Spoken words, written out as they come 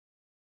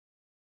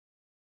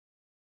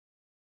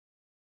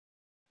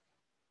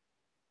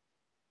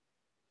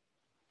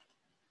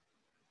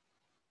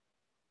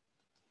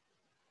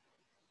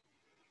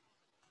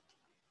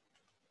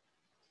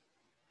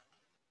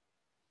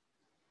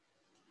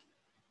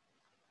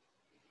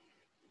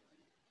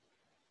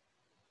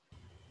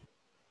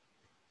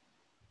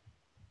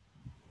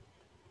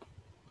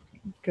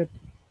Good.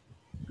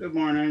 Good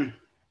morning.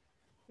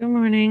 Good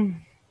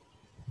morning.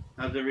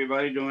 How's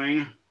everybody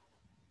doing?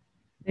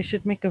 They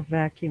should make a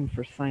vacuum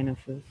for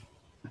sinuses.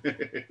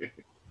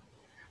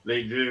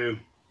 They do.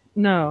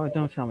 No,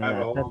 don't tell me I have a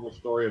that. That's horrible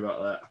story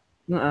about that.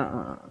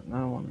 I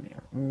don't want to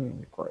hear.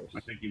 Gross. I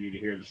think you need to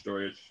hear the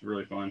story. It's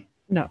really fun.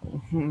 No,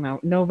 no,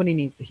 nobody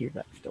needs to hear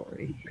that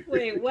story.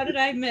 Wait, what did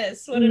I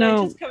miss? What did I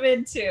No, just come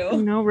into?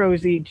 no,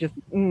 Rosie, just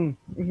no,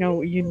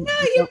 No, you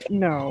piqued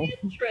no. my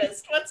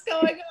interest. What's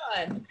going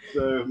on?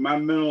 So my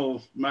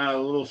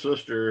little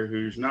sister,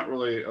 who's not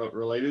really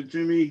related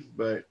to me,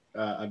 but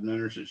I've known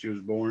her since she was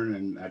born,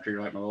 and I treat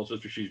her like my little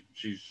sister. She's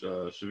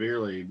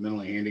severely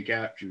mentally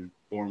handicapped. She was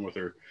born with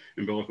her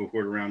umbilical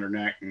cord around her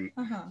neck, and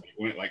Uh-huh.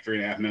 went like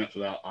 3.5 minutes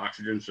without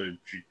oxygen. So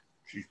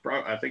she's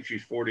probably, I think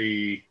she's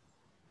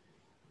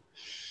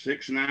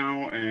 46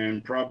 now,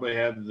 and probably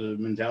had the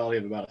mentality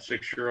of about a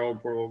 6 year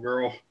old poor little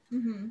girl.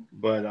 Mm-hmm.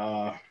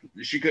 But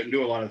she couldn't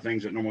do a lot of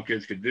things that normal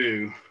kids could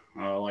do,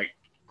 like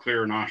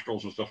clear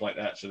nostrils and stuff like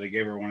that. So they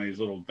gave her one of these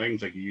little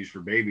things like you use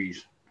for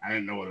babies. I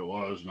didn't know what it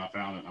was, and I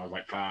found it. And I was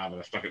like 5,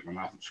 and I stuck it in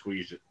my mouth and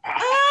squeezed it.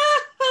 Ah!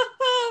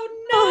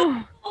 Oh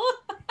Oh,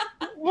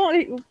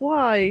 why?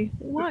 Why?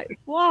 Why?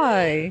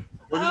 Why?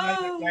 Wasn't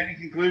that an Oh, exciting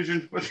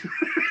conclusion?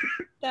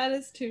 that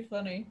is too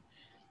funny.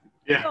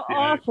 Yeah, So yeah.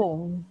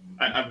 awful.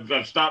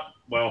 I've stopped.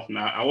 Well,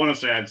 no, I want to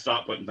say I'd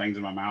stopped putting things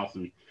in my mouth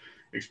and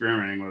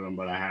experimenting with them,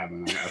 but I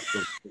haven't. I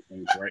still put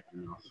things right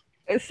in my mouth.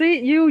 See,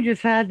 you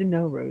just had to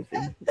know,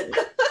 Rosie.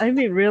 I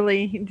mean,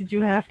 really? Did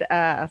you have to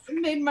ask? It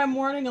made my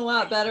morning a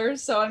lot better.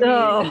 So I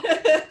Oh. mean,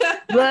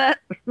 Bleh.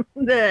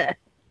 Bleh.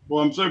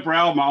 Well, I'm so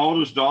proud. My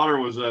oldest daughter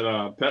was at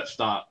a pet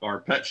stop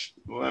or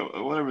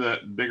whatever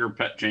that bigger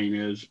pet chain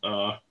is. She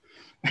saw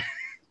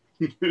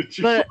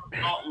But the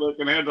dog lick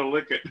and had to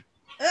lick it.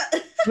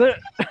 but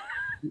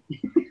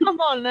come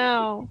on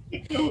now.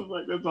 I was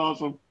like, that's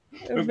awesome.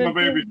 I've That's my been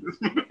baby. feeling,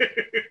 That's my baby.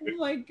 oh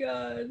my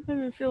god. I've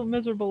been feeling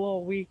miserable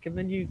all week, and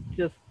then you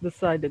just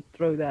decide to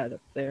throw that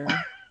up there.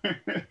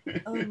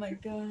 Oh my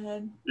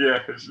god.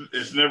 Yeah,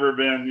 it's never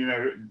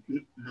been,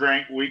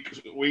 drank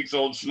weeks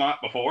old snot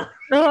before.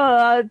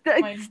 My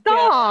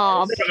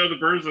Stop! Another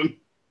person.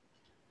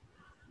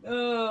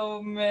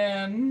 Oh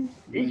man.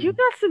 You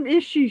got some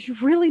issues you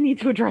really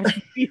need to address.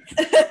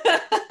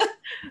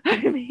 I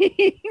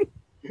mean,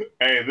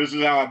 Hey, this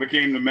is how I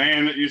became the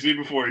man that you see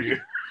before you.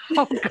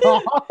 oh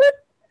God.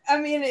 I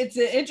mean, it's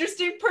an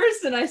interesting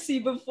person I see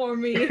before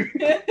me.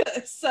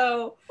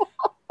 So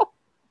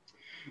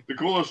The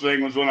coolest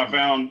thing was when I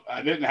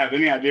didn't have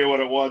any idea what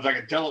it was. I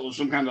could tell it was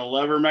some kind of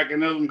lever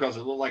mechanism because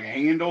it looked like a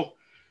handle,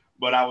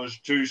 but I was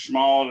too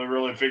small to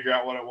really figure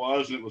out what it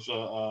was. And it was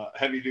a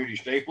heavy duty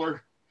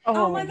stapler.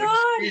 oh my god.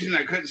 Squeezing,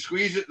 I couldn't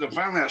squeeze it. Then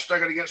finally I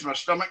stuck it against my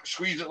stomach,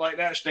 squeezed it like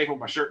that, stapled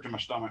my shirt to my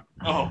stomach.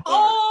 Oh,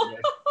 Oh,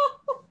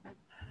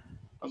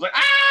 I was like,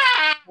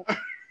 ah!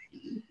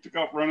 Took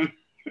off running.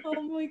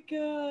 oh my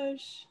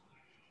gosh.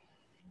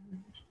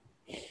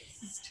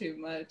 This is too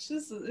much.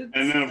 It's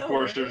And then, of so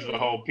course, there's early. the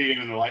whole peeing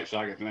in the light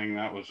socket thing.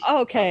 That was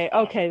Okay, that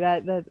was okay,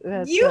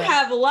 that's You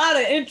have a lot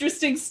of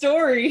interesting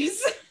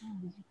stories.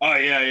 Oh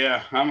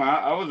yeah.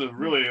 I was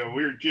really a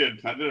weird kid.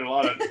 I did had a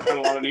lot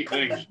of neat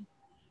things.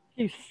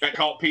 Got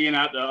caught peeing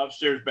out the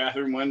upstairs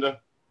bathroom window.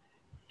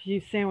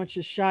 few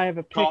sandwiches shy of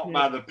a Caught picnic.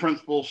 by the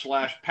principal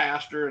 /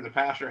 pastor, and the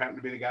pastor happened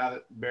to be the guy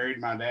that buried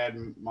my dad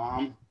and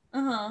mom.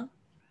 Uh-huh.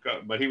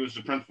 But he was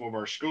the principal of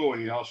our school,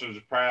 and he also was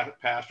a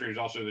pastor. He's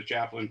also the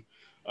chaplain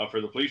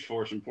for the police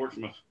force in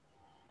Portsmouth.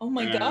 Oh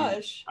my And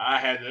gosh.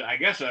 I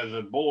guess as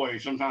a boy,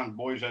 sometimes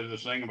boys had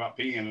this thing about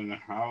peeing, and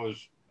I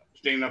was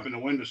standing up in the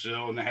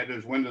windowsill, and they had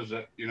those windows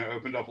that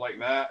opened up like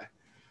that,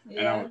 and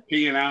I Yeah. was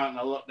peeing out, and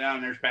I looked down,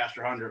 and there's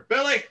Pastor Hunter.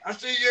 Billy, I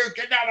see you.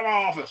 Get down to my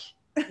office.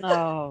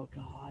 Oh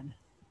God.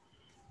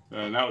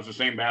 And that was the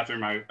same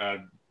bathroom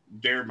I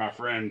dared my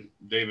friend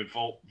David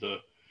Folk to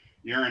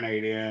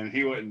urinate in.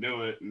 He wouldn't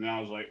do it, and I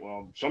was like,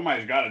 well,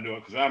 somebody's got to do it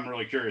because I'm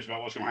really curious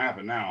about what's going to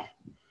happen now.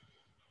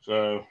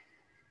 So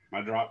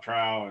I dropped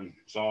trowel and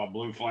saw a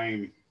blue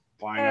flame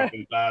flying up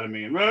inside of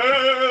me, and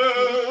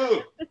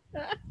whoa!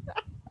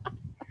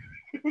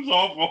 It was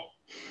awful.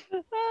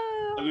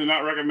 I do not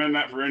recommend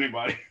that for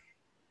anybody.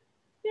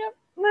 Yep.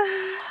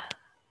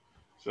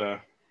 So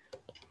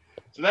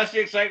that's the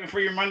excitement for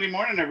your Monday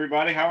morning,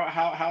 everybody.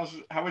 How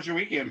was your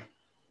weekend?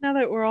 Now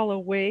that we're all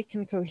awake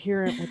and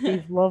coherent with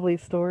these lovely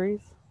stories.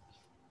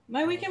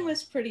 My weekend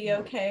was pretty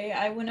okay.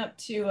 I went up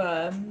to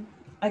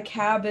a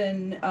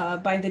cabin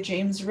by the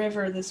James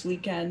River this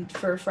weekend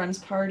for a friend's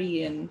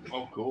party, and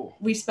Oh, cool.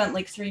 we spent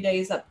like 3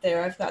 days up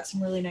there. I've got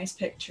some really nice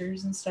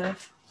pictures and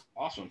stuff.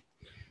 Awesome.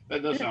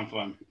 That does sound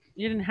fun.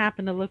 You didn't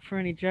happen to look for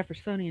any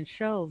Jeffersonian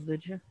shells,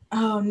 did you?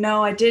 Oh,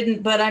 no, I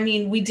didn't. But I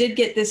mean, we did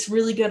get this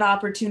really good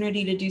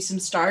opportunity to do some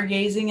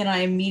stargazing, and I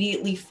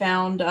immediately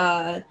found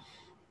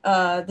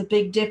the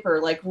Big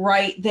Dipper, like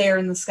right there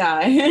in the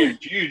sky.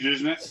 It's huge,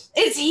 isn't it?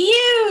 It's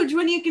huge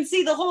when you can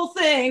see the whole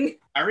thing.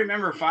 I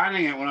remember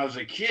finding it when I was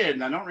a kid,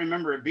 and I don't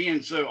remember it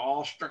being so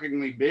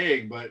awe-struckingly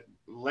big, but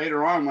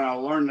later on when I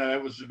learned that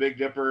it was the Big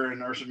Dipper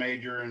and Ursa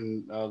Major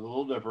and the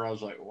Little Dipper, I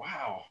was like,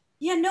 wow,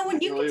 Yeah, no, when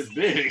It you really could is see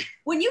big.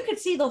 when you could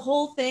see the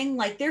whole thing,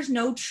 like there's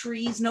no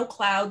trees, no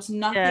clouds,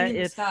 nothing Yeah, in the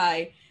it's-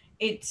 sky.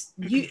 It's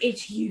huge.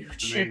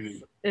 It's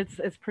amazing.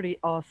 It's pretty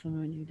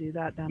awesome when you do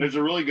that down. There's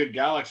a really good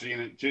galaxy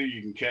in it too.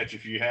 You can catch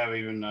if you have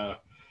even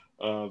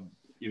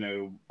you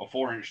know, a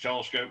 4-inch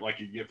telescope like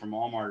you get from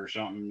Walmart or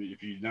something.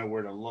 If you know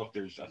where to look,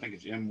 there's I think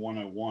it's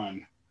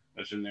M101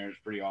 that's in there. It's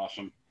pretty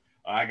awesome.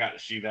 I got to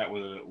see that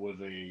with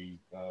a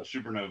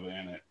supernova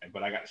in it,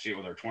 but I got to see it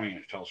with our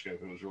 20-inch telescope.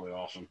 It was really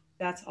awesome.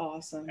 That's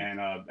awesome. And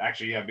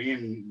actually, yeah,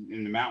 being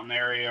in the mountain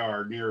area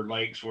or near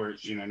lakes where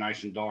it's, you know,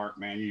 nice and dark,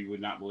 man, you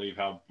would not believe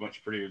how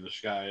much prettier the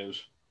sky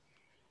is.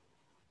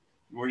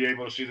 Were you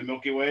able to see the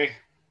Milky Way?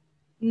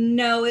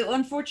 No, it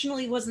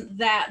unfortunately wasn't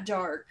that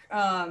dark.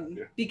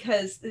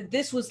 Because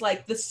this was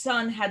like the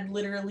sun had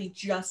literally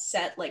just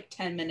set like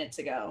 10 minutes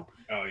ago.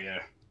 Oh yeah.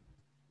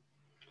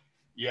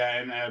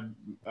 Yeah, and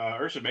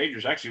Ursa Major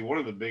is actually one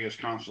of the biggest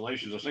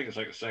constellations. I think it's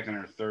like the second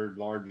or third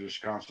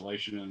largest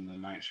constellation in the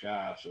night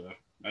sky. So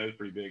that is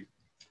pretty big.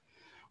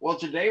 Well,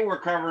 today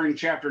we're covering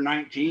chapter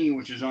 19,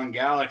 which is on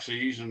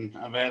galaxies. And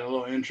I've had a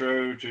little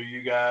intro to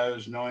you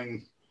guys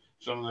knowing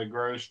some of the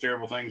gross,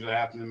 terrible things that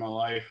happened in my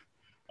life.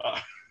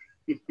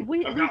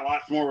 I've got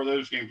lots more where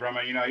those came from.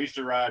 You know, I used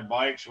to ride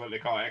bikes, what they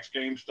call X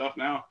Games stuff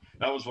now.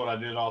 That was what I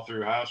did all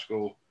through high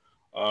school.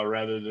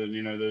 Rather than,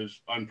 you know,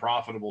 those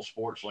unprofitable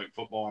sports like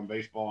football and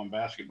baseball and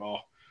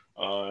basketball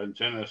and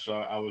tennis.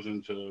 I was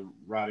into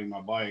riding my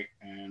bike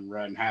and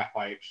riding half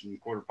pipes and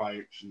quarter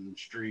pipes and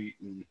street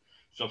and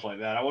stuff like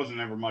that. I wasn't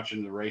ever much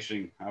into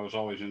racing. I was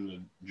always into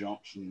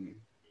jumps and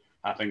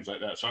things like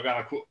that. So I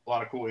got a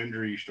lot of cool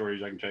injury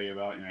stories I can tell you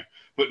about, you know,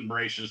 putting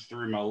braces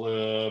through my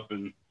lip,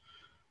 and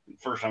the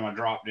first time I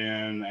dropped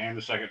in and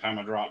the second time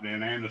I dropped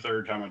in and the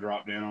third time I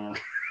dropped in on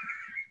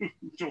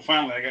until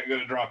finally I got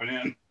good at dropping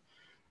in.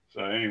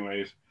 So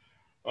anyways,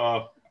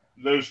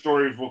 those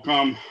stories will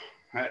come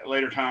at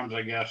later times,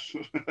 I guess.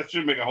 I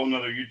should make a whole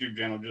nother YouTube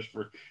channel just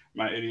for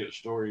my idiot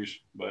stories.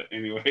 But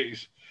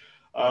anyways,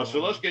 so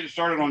let's get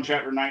started on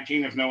chapter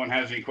 19 if no one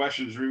has any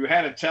questions. We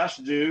had a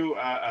test due.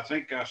 I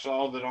think I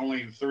saw that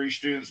only 3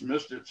 students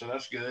missed it, so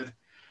that's good.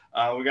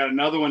 We got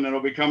another one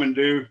that'll be coming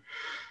due.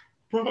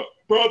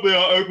 Probably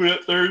I'll open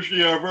it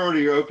Thursday. I've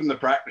already opened the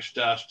practice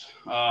test.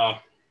 I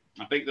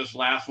think this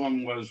last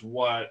one was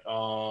what,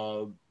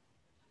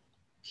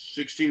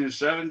 16 and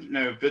 7,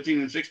 no,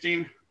 15 and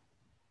 16.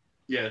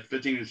 Yeah,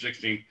 15 and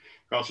 16.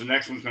 Because the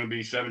next one's going to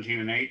be 17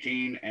 and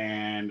 18,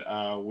 and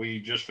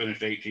we just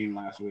finished 18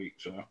 last week.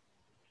 So,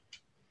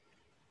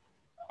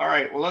 all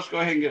right, well, let's go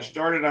ahead and get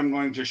started. I'm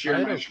going to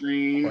share my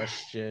screen.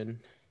 Question.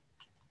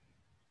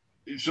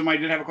 Somebody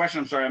did have a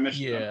question. I'm sorry, I missed.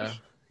 Yeah.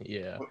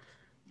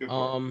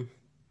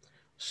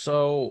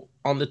 So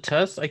on the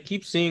test, I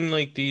keep seeing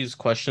like these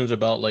questions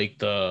about like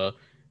the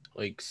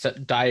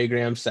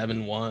diagram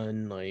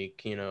 7-1,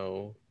 like, you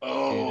know.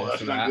 Oh,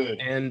 that's not good.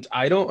 And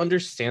I don't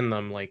understand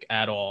them like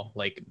at all.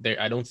 Like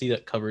I don't see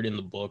that covered in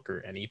the book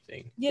or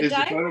anything. Yeah, is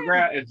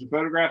the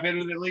photograph in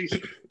it at least?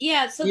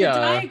 Yeah, so the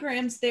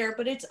diagram's there,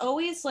 but it's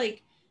always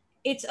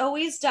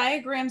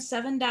diagram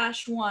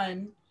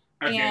 7-1,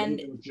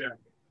 Okay,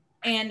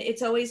 and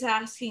it's always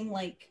asking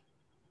like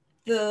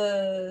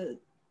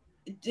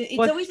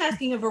always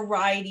asking a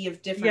variety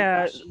of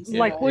different questions.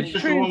 Like which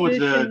transition? The one with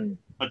the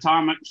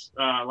atomics,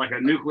 like a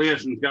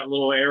nucleus, and it's got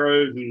little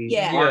arrows and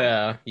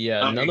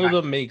none Okay. of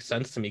them make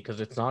sense to me because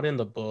it's not in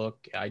the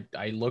book. I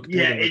looked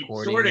at the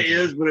recording. It sort of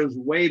is, but it was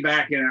way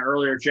back in an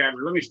earlier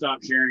chapter. Let me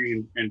stop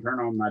sharing and turn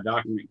on my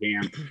document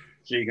cam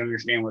so you can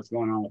understand what's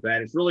going on with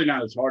that. It's really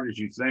not as hard as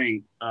you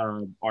think,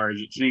 or as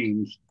it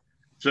seems.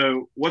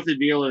 So what the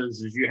deal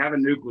is you have a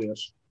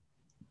nucleus,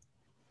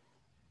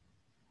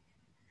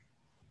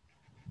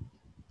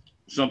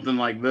 something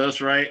like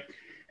this, right?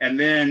 And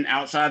then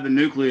outside the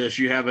nucleus,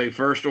 you have a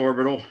first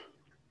orbital.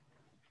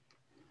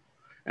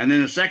 And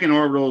then the second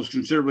orbital is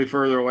considerably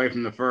further away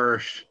from the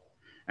first.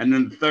 And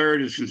then the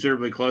third is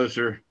considerably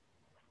closer.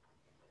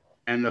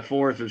 And the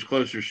fourth is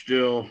closer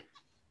still.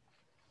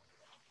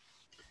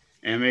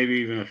 And maybe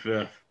even a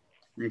fifth.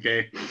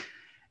 Okay.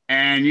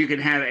 And you can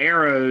have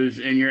arrows,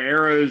 and your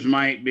arrows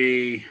might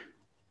be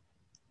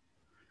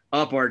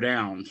up or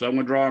down. So I'm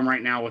going to draw them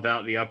right now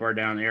without the up or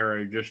down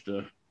arrow just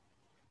to.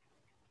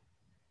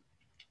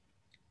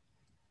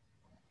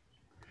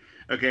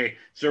 Okay,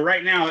 so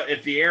right now,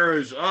 if the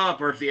arrow's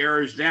up or if the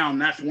arrow's down,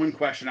 that's one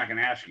question I can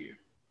ask you.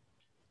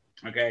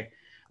 Okay,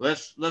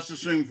 let's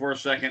assume for a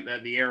second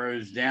that the arrow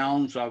is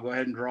down, so I'll go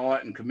ahead and draw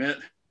it and commit.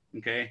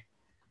 Okay,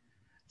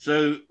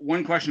 so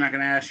one question I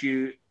can ask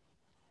you,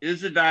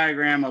 is the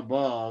diagram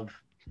above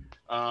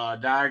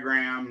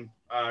diagram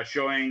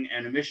showing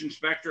an emission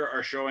spectra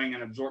or showing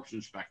an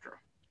absorption spectra?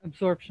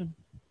 Absorption.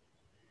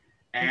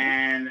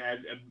 And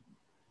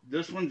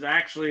this one's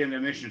actually an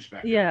emission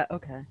spectra. Yeah,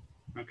 okay.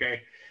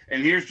 Okay,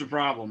 and here's the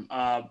problem.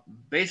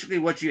 Basically,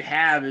 what you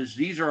have is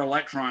these are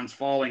electrons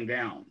falling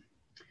down.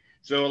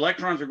 So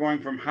electrons are going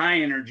from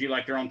high energy,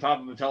 like they're on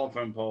top of a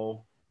telephone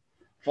pole,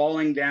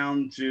 falling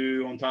down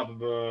to on top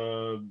of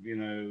a,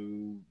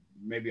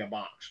 maybe a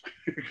box,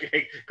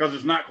 okay, because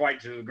it's not quite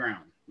to the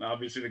ground.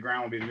 Obviously, the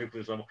ground would be the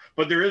nucleus level,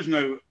 but there is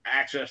no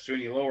access to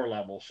any lower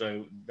level.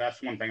 So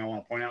that's one thing I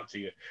want to point out to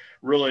you.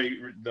 Really,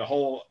 the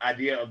whole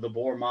idea of the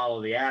Bohr model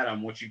of the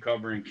atom, which you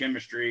cover in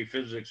chemistry,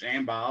 physics,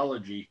 and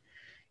biology,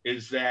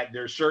 is that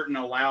there's certain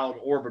allowed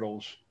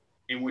orbitals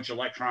in which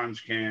electrons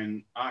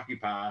can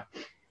occupy,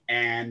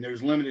 and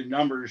there's limited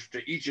numbers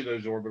to each of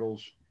those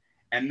orbitals,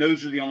 and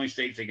those are the only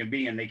states they can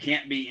be in. They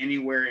can't be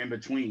anywhere in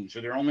between. So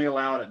they're only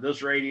allowed at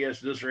this radius,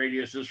 this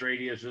radius, this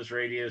radius, this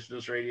radius,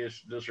 this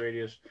radius, this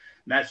radius.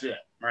 That's it,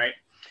 right?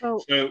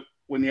 So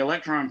when the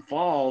electron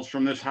falls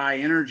from this high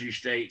energy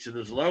state to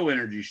this low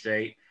energy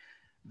state,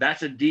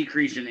 that's a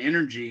decrease in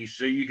energy.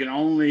 So you can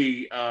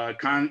only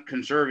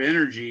conserve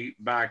energy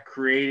by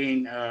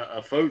creating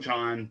a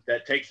photon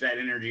that takes that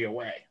energy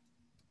away.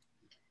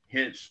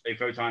 Hence, a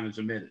photon is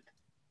emitted.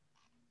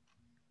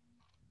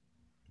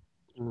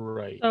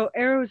 Right. So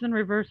arrows in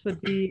reverse would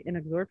be an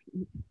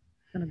absorption.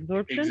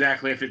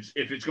 Exactly. If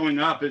it's going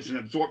up, it's an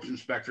absorption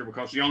spectrum,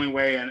 because the only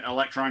way an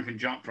electron can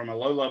jump from a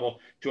low level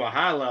to a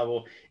high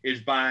level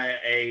is by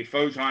a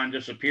photon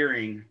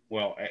disappearing.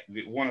 Well,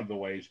 one of the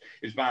ways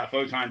is by a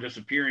photon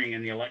disappearing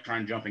and the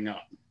electron jumping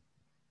up.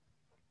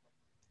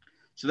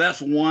 So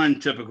that's one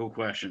typical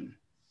question.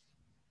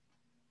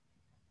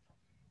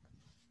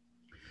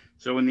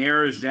 So when the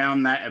arrow is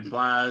down, that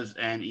implies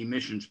an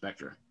emission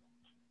spectra.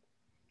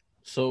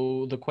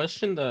 So the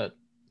questions that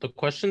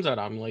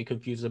I'm like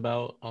confused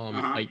about,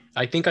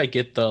 I think I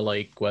get the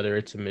like whether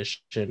it's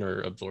emission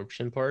or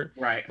absorption part,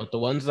 right? But the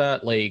ones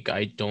that like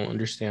I don't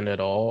understand at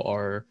all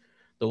are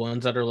the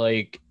ones that are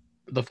like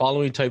the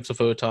following types of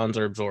photons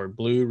are absorbed: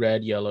 blue,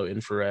 red, yellow,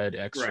 infrared,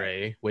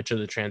 X-ray. Right. Which of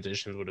the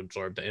transitions would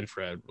absorb the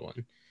infrared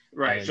one?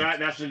 Right. And so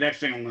that's the next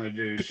thing I'm going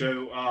to do.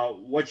 So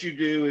what you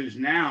do is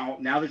now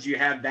that you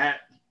have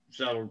that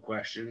settled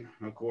question,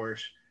 of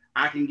course,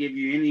 I can give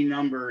you any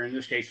number, in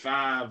this case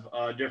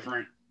 5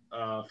 different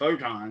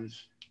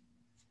photons,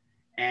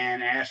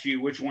 and ask you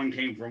which one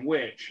came from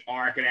which.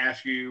 Or I could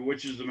ask you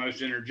which is the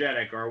most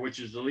energetic, or which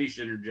is the least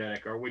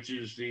energetic, or which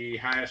is the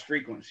highest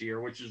frequency,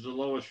 or which is the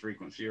lowest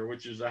frequency, or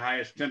which is the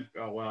highest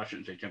well, I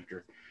shouldn't say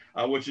temperature,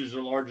 which is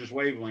the largest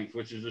wavelength,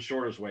 which is the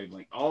shortest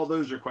wavelength. All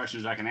those are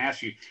questions I can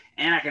ask you.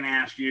 And I can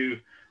ask you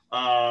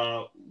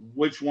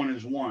which one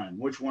is 1,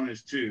 which one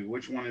is 2,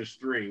 which one is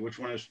 3, which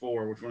one is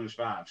 4, which one is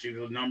 5. See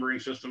the numbering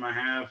system I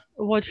have?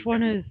 Which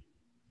one is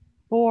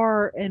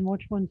 4 and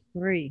which one's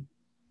 3?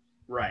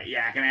 Right.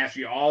 Yeah, I can ask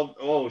you all.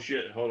 Oh,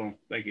 shit. Hold on.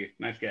 Thank you.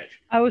 Nice catch.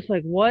 I was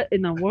like, what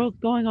in the world's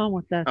going on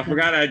with that? I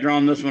forgot I had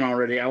drawn this one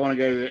already. I want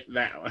to go to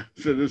that one.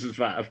 So this is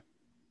 5.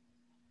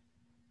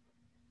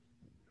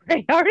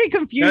 I already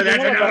confused. No,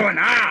 that's another one.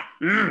 I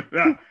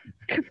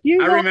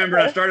remember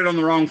I started on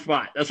the wrong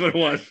spot. That's what it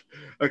was.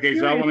 Okay,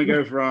 so I want to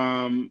go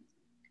from,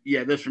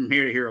 this from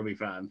here to here will be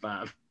 5.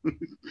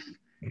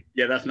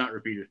 Yeah, that's not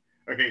repeated.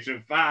 Okay, so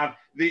 5.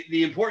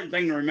 The important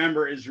thing to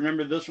remember is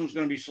this one's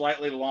going to be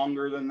slightly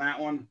longer than that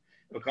one,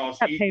 because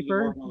each of the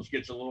orbitals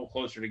gets a little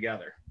closer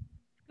together.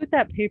 Put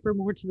that paper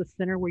more to the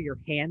center where your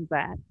hand's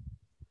at.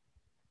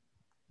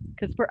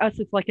 Because for us,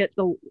 it's like at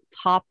the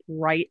top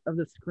right of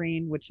the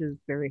screen, which is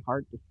very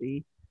hard to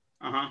see.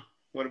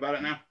 What about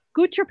it now?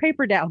 Scoot your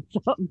paper down.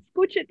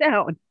 Scooch it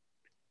down.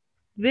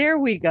 There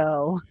we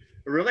go.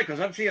 Really? Because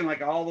I'm seeing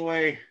like all the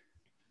way.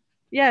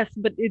 Yes,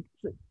 but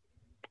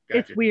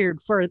it's weird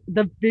for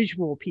the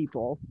visual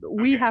people.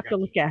 We have to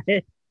look at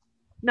it,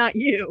 not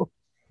you.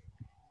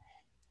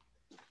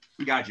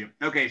 Got you.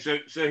 Okay, so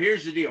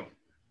here's the deal.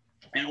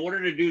 In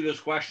order to do this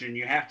question,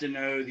 you have to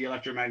know the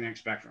electromagnetic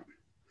spectrum.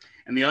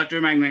 And the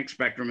electromagnetic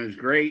spectrum is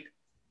great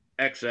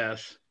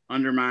excess,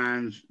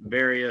 undermines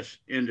various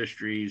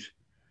industries,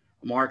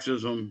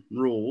 Marxism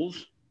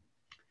rules.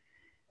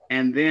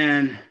 And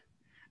then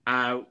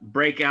I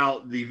break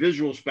out the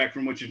visual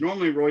spectrum, which is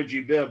normally Roy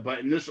G. Biv, but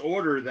in this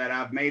order that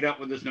I've made up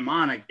with this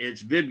mnemonic,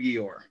 it's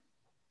Vibgyor.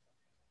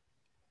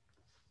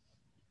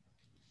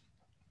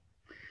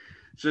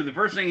 So the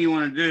first thing you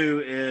want to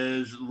do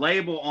is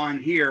label on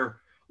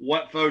here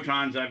what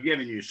photons I've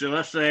given you. So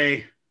let's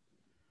say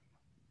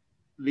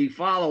the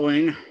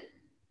following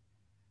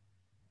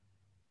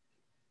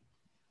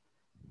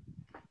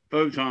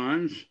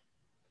photons,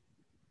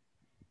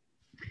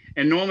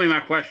 and normally my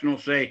question will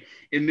say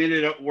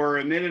were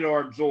emitted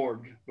or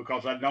absorbed,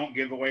 because I don't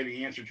give away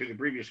the answer to the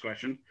previous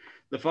question.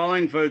 The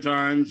following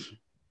photons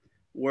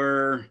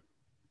were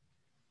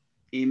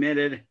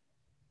emitted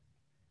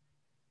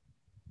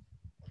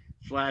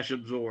 /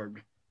 absorbed.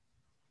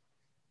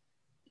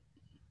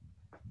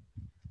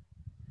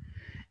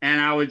 And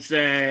I would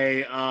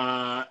say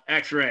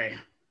X-ray.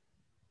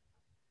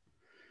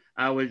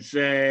 I would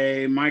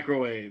say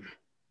microwave.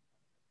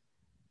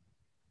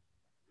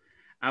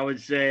 I would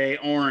say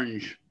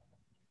orange.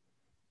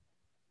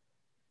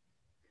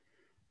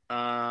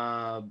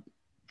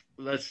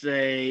 Let's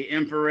say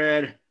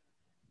infrared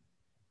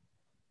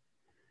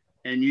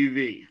and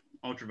UV,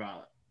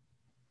 ultraviolet.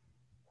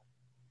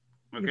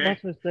 Okay. You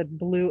also said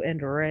blue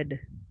and red.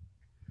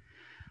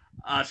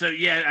 So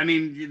yeah, I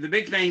mean, the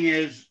big thing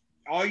is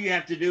all you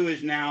have to do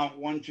is now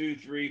 1, 2,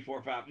 3,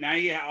 4, 5. Now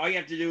all you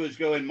have to do is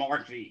go and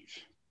mark these.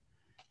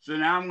 So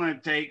now I'm going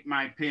to take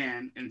my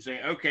pen and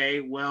say,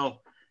 okay,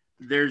 well,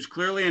 there's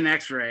clearly an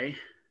X-ray.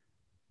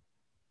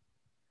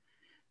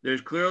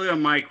 There's clearly a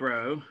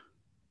micro.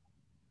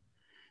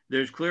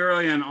 There's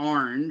clearly an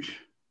orange,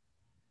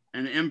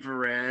 an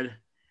infrared,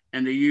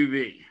 and a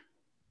UV.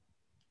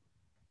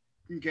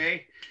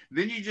 Okay,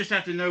 then you just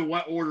have to know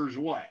what orders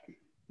what.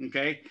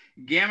 Okay,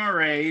 gamma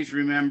rays,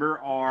 remember,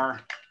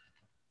 are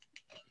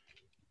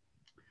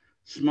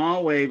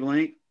small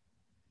wavelength.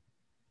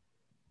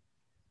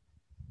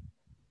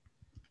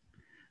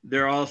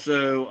 They're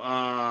also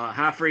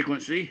high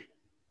frequency,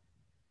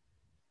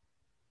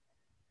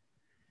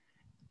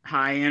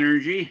 high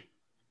energy,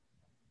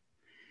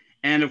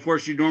 and of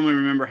course you normally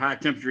remember high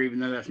temperature, even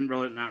though that's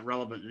really not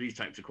relevant to these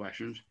types of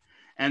questions.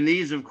 And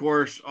these, of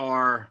course,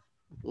 are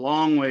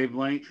long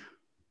wavelength,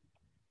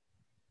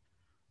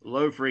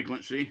 low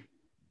frequency,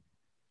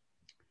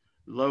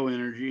 low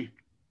energy,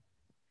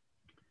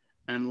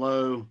 and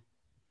low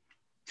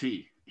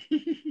T.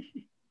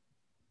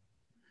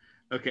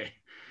 Okay,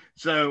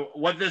 so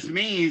what this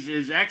means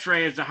is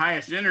X-ray is the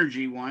highest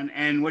energy one,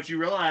 and what you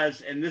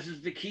realize, and this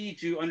is the key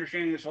to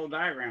understanding this whole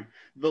diagram,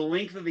 the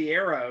length of the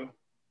arrow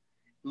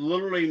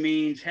literally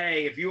means,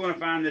 hey, if you want to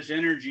find this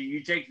energy,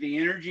 you take the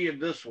energy of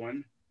this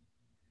one,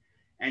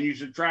 and you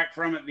subtract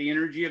from it the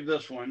energy of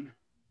this one,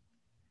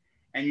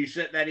 and you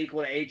set that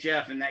equal to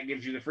HF, and that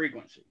gives you the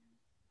frequency.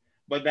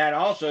 But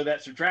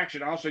that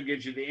subtraction also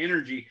gives you the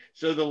energy.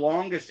 So the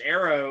longest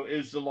arrow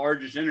is the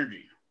largest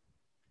energy.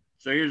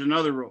 So here's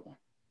another rule.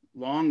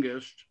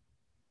 Longest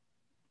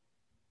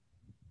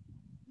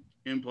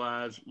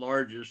implies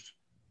largest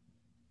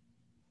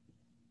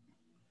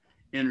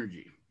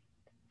energy.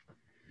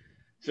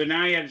 So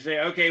now you have to say,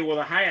 okay, well,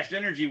 the highest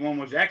energy one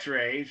was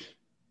X-rays.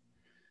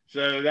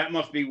 So that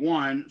must be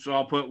 1. So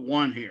I'll put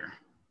 1 here.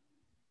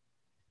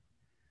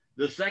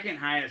 The second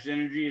highest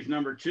energy is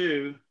number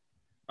 2.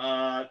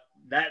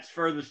 That's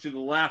furthest to the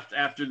left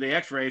after the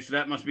X-ray, so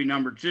that must be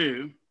number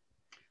 2.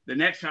 The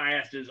next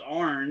highest is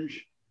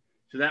orange,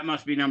 so that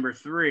must be number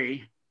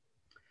 3.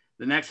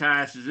 The next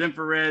highest is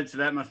infrared, so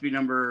that must be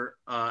number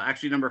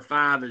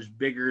 5 is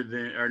bigger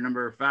than, or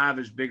number 5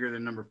 is bigger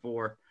than number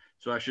 4.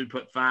 So I should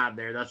put 5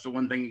 there. That's the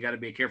one thing you got to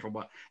be careful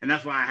about. And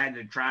that's why I had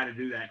to try to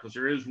do that, because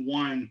there is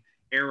one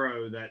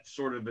arrow that's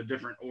sort of a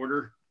different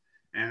order,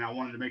 and I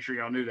wanted to make sure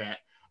y'all knew that.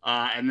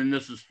 And then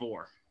this is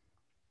 4.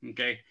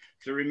 Okay,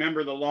 so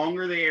remember, the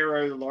longer the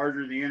arrow, the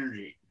larger the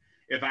energy.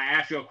 If I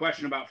ask you a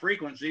question about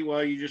frequency,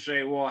 well, you just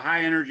say, well,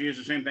 high energy is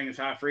the same thing as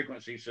high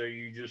frequency, so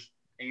you just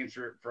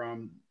answer it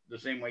from the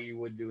same way you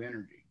would do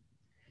energy.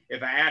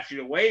 If I ask you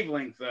the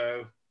wavelength,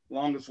 though,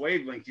 longest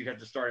wavelength, you'd have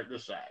to start at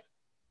this side.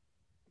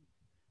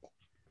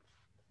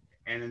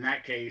 And in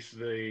that case,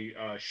 the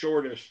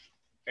shortest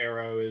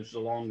arrow is the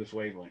longest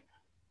wavelength.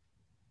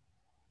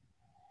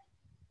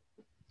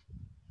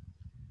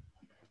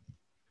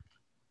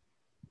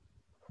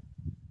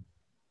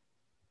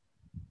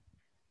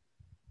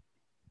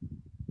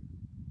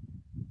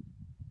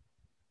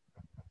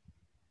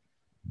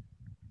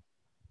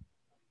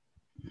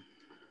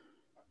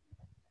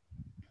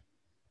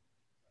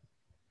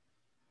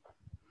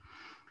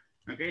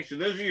 Okay, so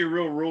those are your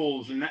real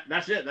rules, and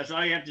that's it. That's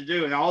all you have to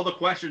do. And all the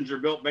questions are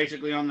built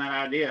basically on that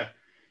idea.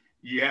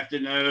 You have to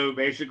know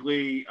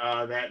basically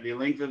that the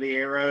length of the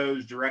arrow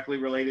is directly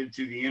related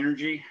to the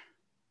energy.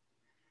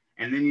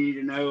 And then you need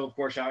to know, of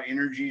course, how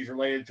energy is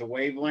related to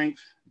wavelength.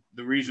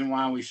 The reason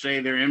why we say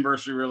they're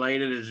inversely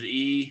related is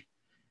E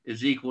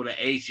is equal to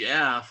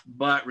HF,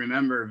 but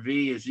remember,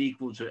 V is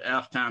equal to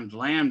F times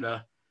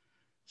lambda.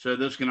 So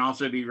this can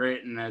also be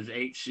written as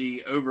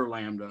HC over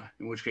lambda,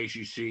 in which case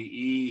you see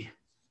E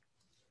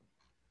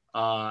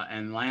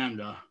and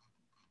lambda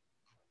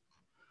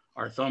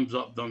are thumbs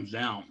up, thumbs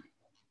down.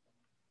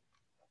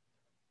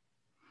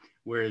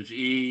 Whereas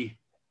E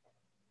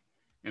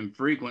and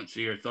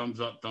frequency are thumbs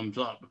up,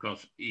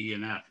 because E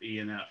and F.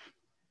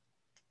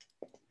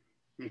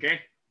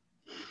 Okay?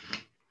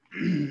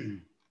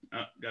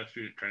 Got a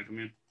student trying to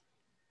come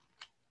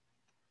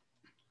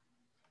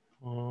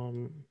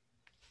in.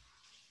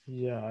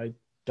 Yeah, I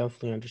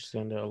definitely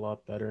understand it a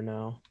lot better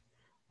now.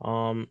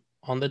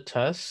 On the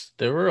test,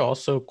 there were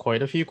also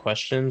quite a few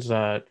questions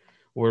that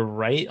were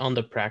right on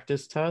the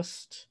practice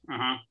test.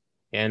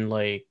 And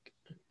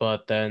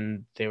but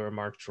then they were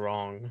marked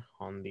wrong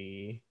on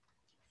the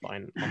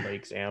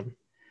exam.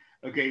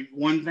 Okay,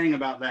 one thing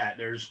about that,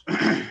 there's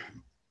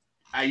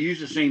I use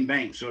the same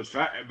bank, so it's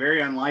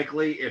very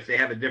unlikely if they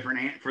have a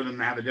different for them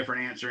to have a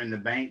different answer in the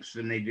banks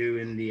than they do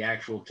in the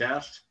actual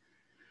test.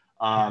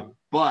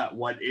 But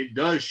what it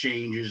does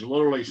change is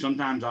literally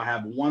sometimes I'll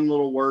have one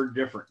little word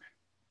different,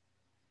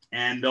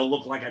 and they'll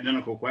look like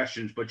identical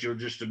questions, but you'll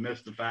just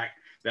miss the fact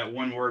that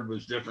one word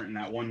was different, and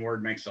that one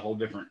word makes the whole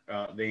different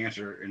the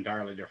answer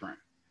entirely different.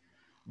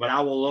 But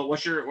I will look.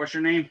 What's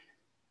your name?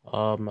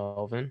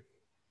 Melvin.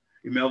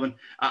 Melvin,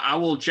 I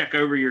will check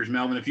over yours,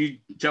 Melvin. If you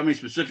tell me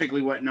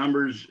specifically what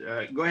numbers,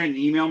 go ahead and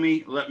email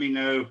me. Let me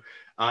know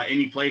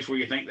any place where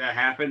you think that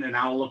happened, and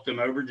I'll look them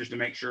over just to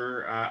make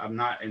sure I'm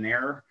not in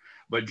error.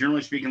 But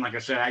generally speaking, like I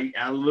said,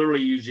 I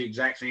literally use the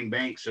exact same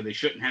bank, so they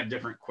shouldn't have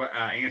different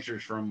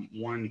answers from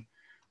one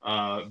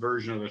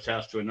version of the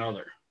test to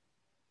another.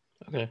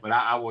 Okay. But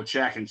I will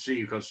check and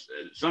see, because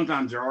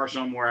sometimes there are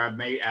some where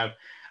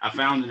I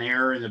found an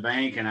error in the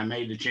bank and I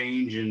made the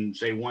change in,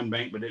 say, one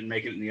bank but didn't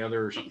make it in the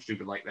other, or something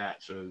stupid like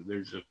that. So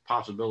there's a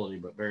possibility,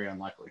 but very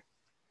unlikely.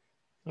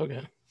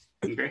 Okay.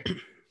 Okay.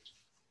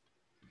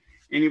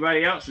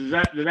 Anybody else? Did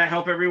that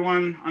help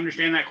everyone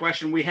understand that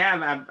question?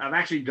 I've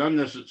actually done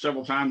this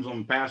several times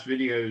on past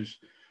videos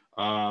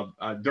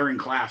during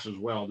class as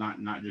well,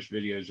 not just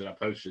videos that I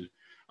posted.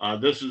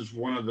 This is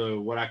one of the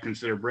what I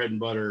consider bread and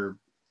butter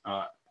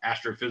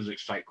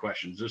astrophysics type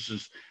questions. This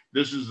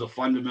is the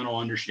fundamental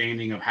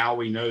understanding of how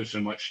we know so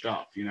much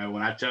stuff. You know,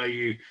 when I tell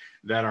you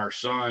that our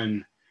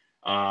sun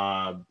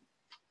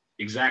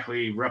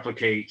exactly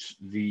replicates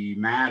the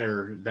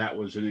matter that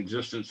was in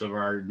existence of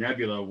our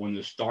nebula when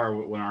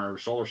our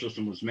solar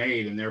system was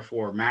made, and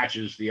therefore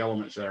matches the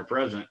elements that are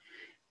present,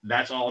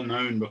 that's all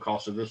known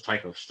because of this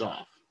type of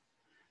stuff.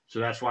 So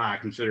that's why I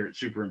consider it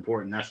super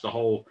important. That's the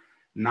whole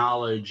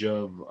knowledge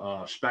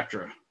of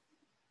spectra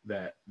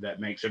that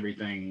makes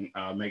everything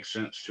make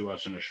sense to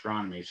us in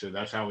astronomy. So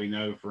that's how we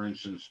know, for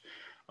instance,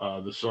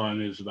 the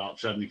sun is about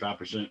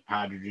 75%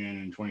 hydrogen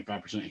and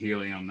 25%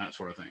 helium, that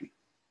sort of thing.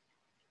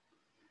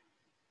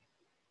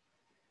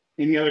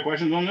 Any other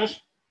questions on this?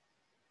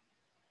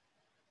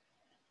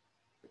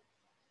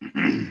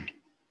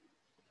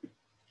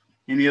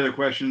 Any other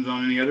questions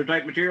on any other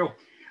type material?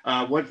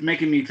 What's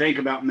making me think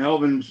about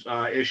Melvin's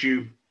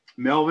issue?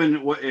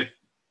 Melvin,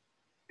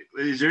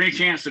 is there any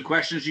chance the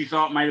questions you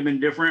thought might have been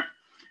different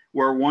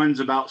were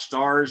ones about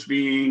stars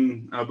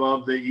being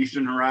above the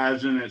eastern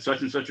horizon at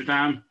such and such a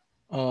time?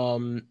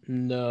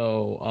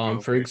 No.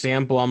 Okay. For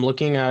example, I'm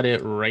looking at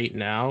it right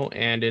now,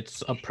 and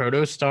it's a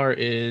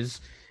protostar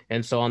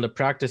and so on the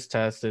practice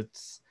test,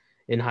 it's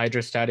in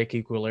hydrostatic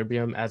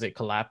equilibrium as it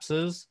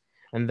collapses.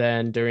 And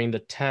then during the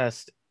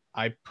test,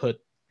 I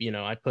put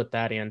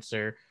that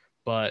answer,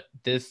 but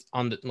this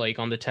on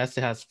the test,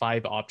 it has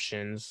 5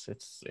 options.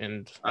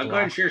 I'll go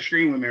ahead and share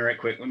screen with me right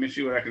quick. Let me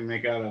see what I can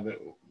make out of it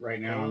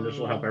right now, and this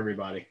will help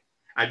everybody.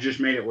 I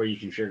just made it where you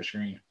can share the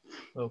screen.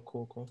 Oh,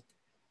 cool.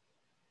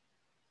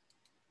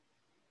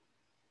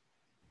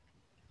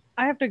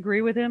 I have to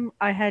agree with him.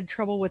 I had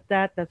trouble with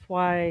that. That's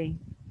why.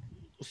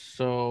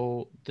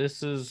 So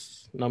this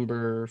is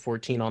number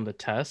 14 on the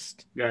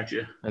test.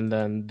 Gotcha. And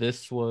then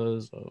this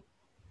was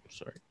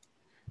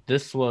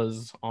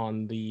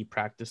on the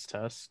practice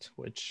test,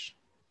 which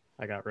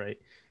I got right.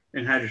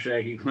 And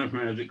hydrostatic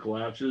equilibrium as it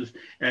collapses.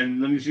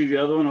 And let me see the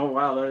other one. Oh,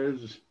 wow, that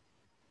is.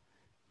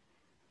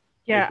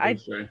 Yeah,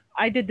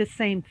 I did the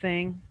same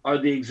thing. Are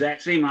the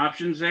exact same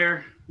options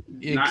there?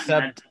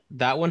 Except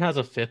that one has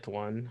a 5th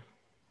one.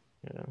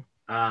 Yeah.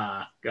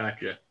 Ah,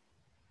 gotcha.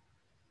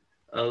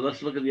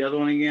 Let's look at the other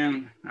one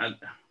again.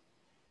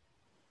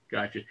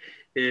 Gotcha.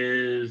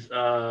 Is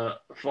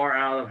far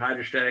out of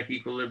hydrostatic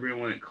equilibrium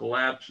when it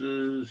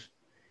collapses,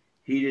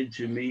 heated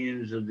to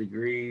millions of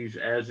degrees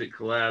as it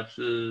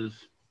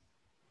collapses,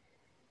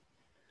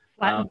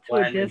 Flattened to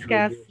a disk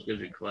as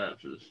it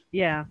collapses.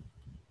 Yeah.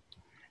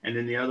 And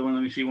then the other one,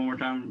 let me see one more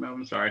time,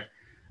 Melvin. Sorry.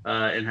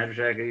 Not in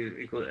hydrostatic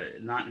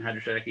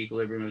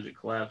equilibrium as it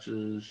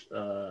collapses,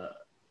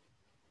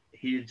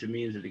 heated to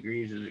millions of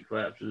degrees as it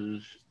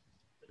collapses.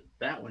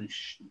 That one,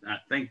 I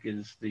think,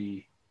 is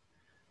the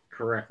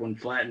correct one.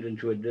 Flattened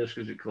into a disk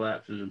as it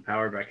collapses and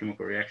powered by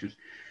chemical reactions.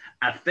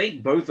 I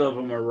think both of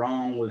them are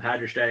wrong with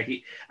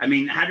hydrostatic.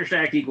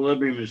 Hydrostatic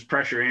equilibrium is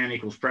pressure in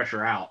equals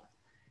pressure out,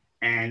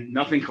 and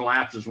nothing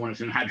collapses when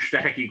it's in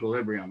hydrostatic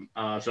equilibrium.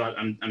 So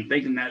I'm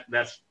thinking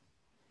that's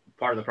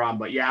part of the problem.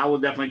 But yeah, I will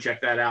definitely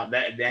check that out.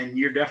 And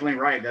you're definitely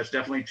right. That's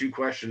definitely 2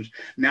 questions.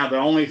 Now the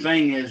only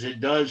thing is, it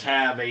does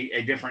have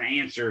a different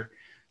answer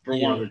for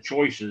one of the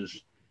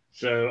choices.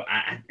 So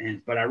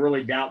but I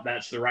really doubt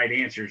that's the right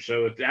answer.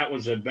 So if that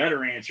was a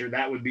better answer,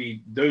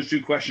 those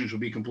 2 questions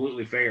would be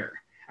completely fair.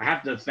 I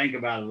have to think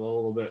about it a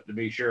little bit to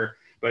be sure.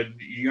 But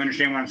you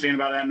understand what I'm saying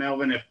about that,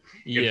 Melvin? If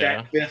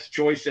that 5th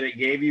choice that it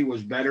gave you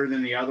was better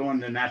than the other one,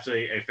 then that's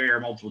a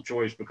fair multiple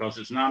choice, because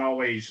it's not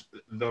always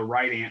the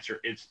right answer.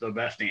 It's the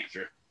best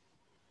answer.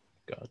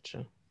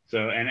 Gotcha.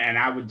 So, and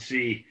I would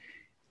see,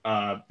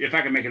 if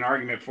I can make an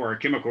argument for a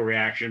chemical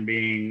reaction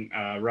being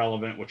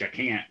relevant, which I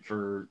can't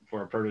for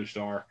a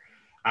protostar,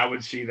 I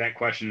would see that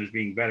question as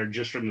being better,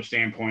 just from the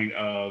standpoint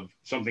of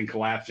something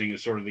collapsing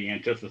is sort of the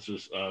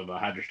antithesis of a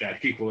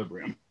hydrostatic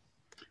equilibrium.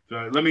 So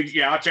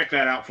I'll check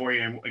that out for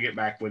you and we'll get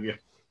back with you.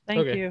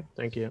 Thank you.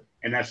 Thank you.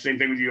 And that's the same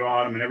thing with you,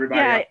 Autumn, and everybody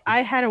Yeah, else.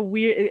 I had a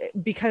weird,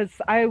 because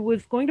I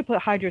was going to put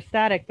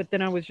hydrostatic, but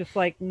then I was just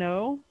like,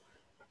 no.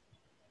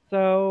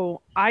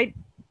 So I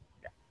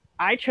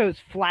chose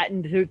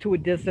flattened to a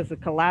disk as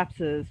it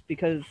collapses,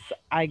 because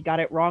I got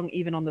it wrong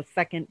even on the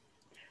second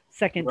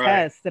Right.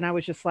 test, and I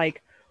was just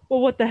like, well,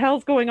 what the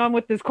hell's going on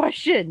with this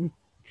question?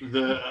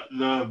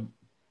 The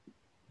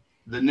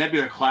the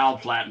nebula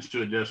cloud flattens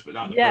to a disk, but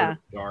not the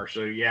protostar.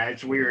 So yeah,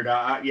 it's weird.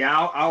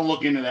 I'll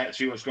look into that,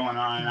 see what's going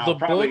on, and I'll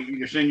probably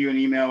either send you an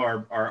email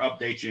or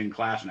update you in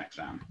class next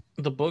time.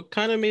 The book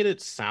kind of made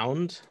it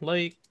sound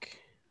like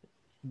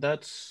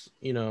that's,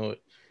 you know,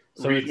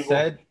 so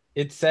reasonable.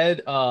 it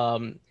said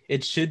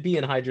it should be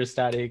in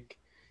hydrostatic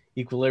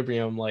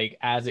equilibrium like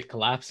as it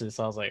collapses.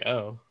 So I was like,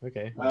 oh,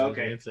 okay.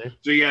 Okay.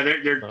 So yeah,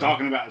 they're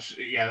talking about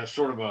that's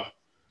sort of a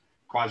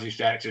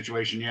quasi-static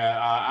situation.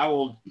 I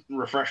will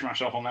refresh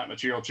myself on that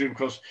material too,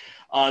 because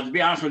to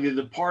be honest with you,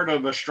 the part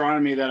of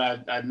astronomy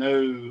that I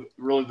know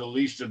really the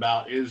least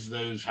about is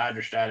those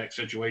hydrostatic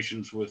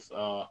situations with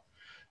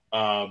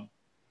starbursts,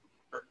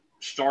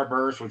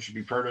 which would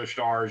be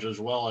protostars, as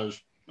well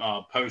as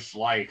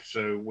post-light.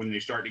 So when they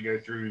start to go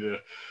through the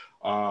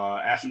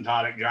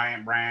asymptotic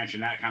giant branch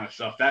and that kind of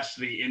stuff, that's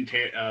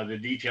the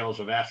details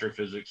of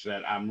astrophysics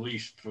that I'm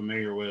least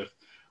familiar with.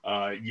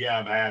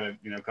 I've had a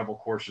couple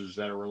courses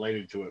that are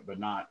related to it, but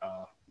not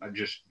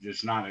just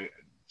not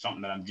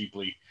something that I'm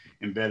deeply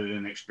embedded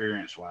in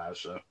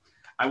experience-wise. So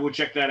I will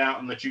check that out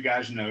and let you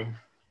guys know.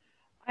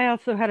 I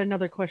also had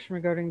another question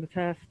regarding the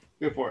test.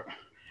 Go for it.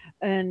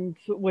 And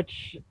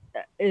which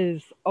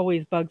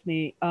always bugs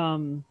me.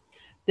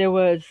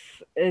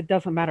 It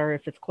doesn't matter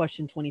if it's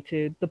question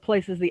 22, the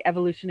places the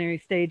evolutionary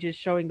stages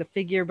showing the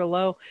figure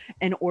below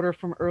in order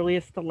from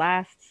earliest to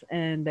last,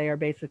 and they are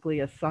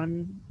basically a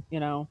sun,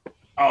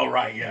 Oh,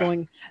 right, yeah.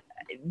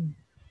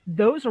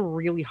 Those are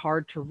really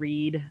hard to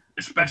read.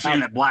 Especially in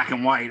the black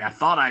and white. I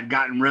thought I'd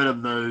gotten rid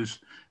of those.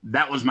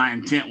 That was my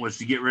intent, was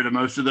to get rid of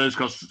most of those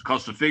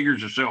because the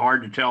figures are so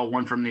hard to tell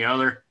one from the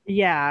other.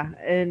 Yeah,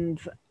 and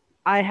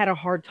I had a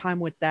hard time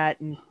with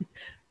that and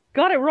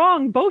got it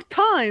wrong both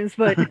times,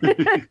 but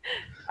let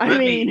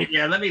me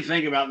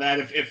think about that.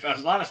 If a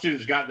lot of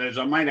students got those,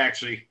 I might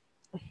actually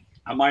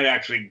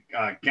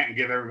can't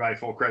give everybody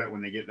full credit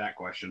when they get that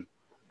question.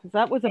 Because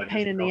that was a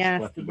pain in the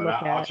ass to look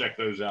at. I'll check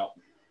those out.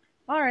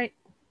 All right.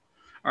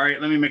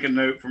 Let me make a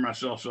note for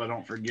myself so I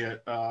don't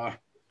forget.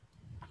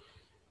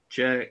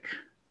 Check.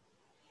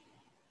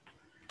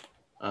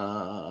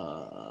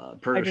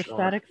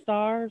 Hydrostatic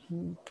stars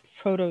and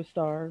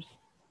protostars.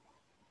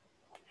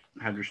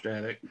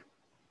 Hydrostatic.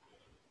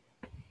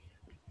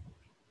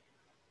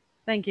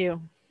 Thank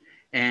you.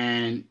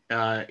 And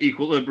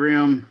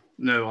equilibrium.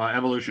 No,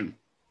 evolution.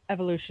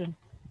 Evolution.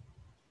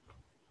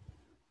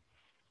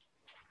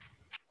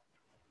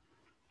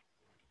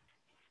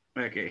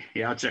 Okay.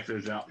 Yeah, I'll check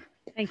those out.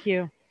 Thank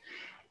you.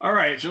 All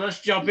right. So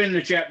let's jump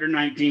into chapter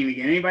 19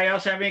 again. Anybody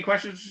else have any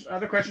questions?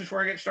 Other questions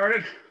before I get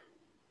started?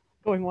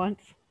 Going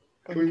once.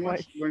 Going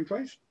twice. Going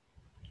twice.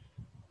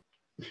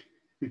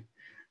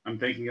 I'm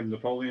thinking of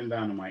Napoleon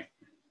Dynamite.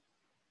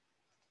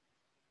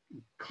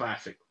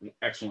 Classic.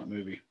 Excellent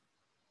movie.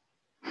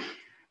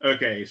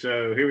 Okay.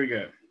 So here we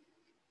go.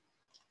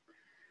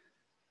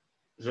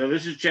 So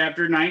this is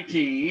chapter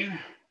 19.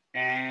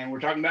 And we're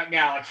talking about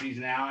galaxies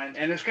now.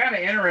 And it's kind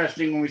of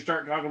interesting when we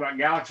start talking about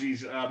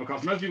galaxies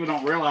because most people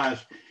don't realize,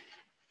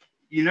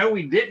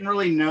 we didn't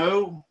really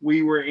know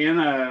we were in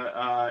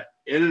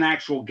an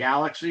actual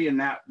galaxy, and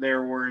that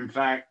there were, in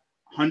fact,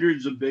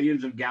 hundreds of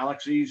billions of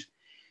galaxies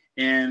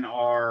in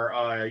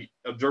our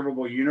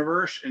observable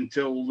universe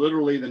until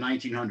literally the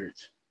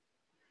 1900s.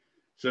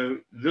 So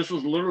this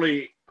was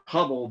literally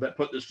Hubble that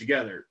put this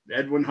together.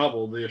 Edwin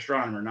Hubble, the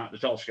astronomer, not the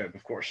telescope,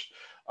 of course.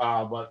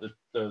 But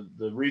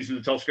the reason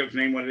the telescope's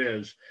named what it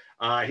is,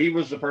 he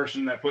was the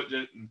person that put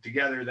it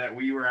together that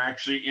we were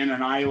actually in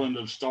an island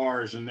of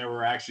stars, and there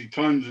were actually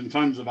tons and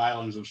tons of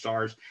islands of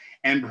stars.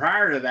 And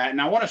prior to that, and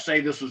I want to say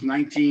this was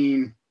around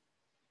somewhere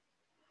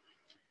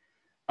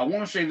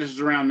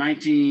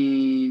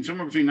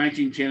between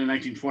 1910 and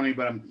 1920,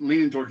 but I'm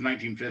leaning towards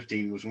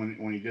 1915 was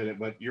when he did it.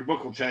 But your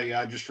book will tell you.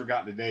 I just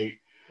forgot the date.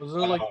 Was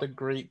there like the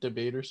Great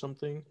Debate or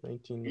something?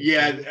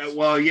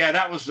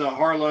 That was the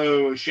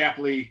Harlow,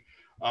 Shapley,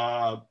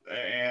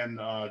 and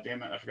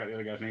damn it, I forgot the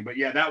other guy's name. But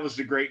yeah, that was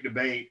the Great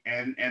Debate,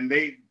 and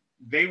they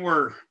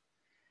were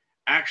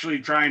actually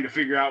trying to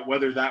figure out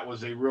whether that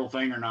was a real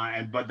thing or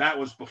not. But that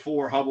was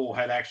before Hubble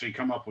had actually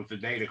come up with the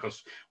data,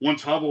 because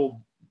once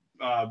Hubble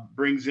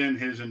brings in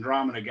his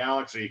Andromeda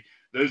galaxy,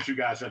 those two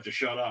guys have to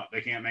shut up.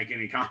 They can't make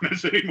any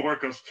comments anymore,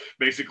 because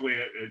basically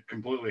it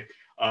completely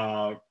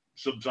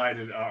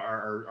subsided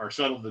or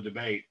settled the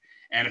debate.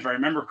 And if I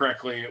remember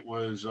correctly, it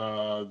was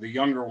the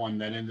younger one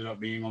that ended up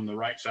being on the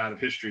right side of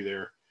history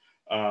there.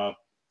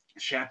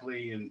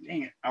 Shapley, and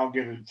dang it, I'll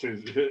give it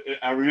to,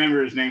 I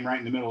remember his name right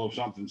in the middle of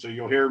something. So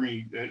you'll hear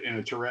me in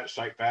a Tourette's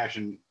type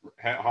fashion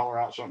holler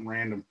out something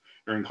random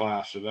during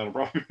class. So that'll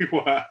probably be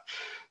why.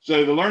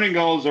 So the learning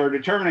goals are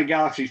determine a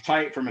galaxy's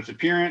type from its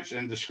appearance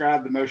and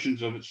describe the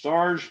motions of its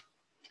stars.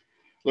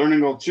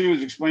 Learning goal 2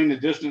 is explain the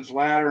distance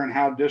ladder and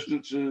how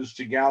distances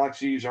to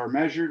galaxies are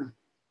measured.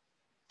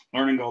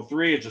 Learning goal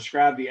 3 is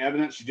describe the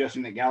evidence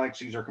suggesting that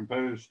galaxies are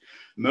composed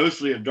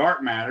mostly of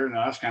dark matter.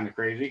 Now that's kind of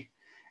crazy.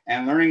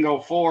 And learning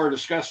goal 4,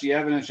 discuss the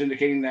evidence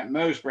indicating that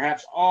most,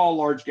 perhaps all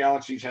large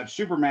galaxies have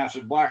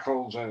supermassive black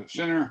holes at its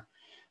center.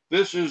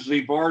 This is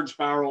the Bard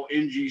spiral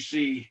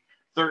NGC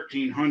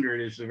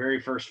 1300 is the very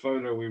first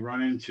photo we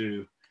run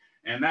into.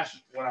 And that's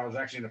what I was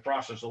actually in the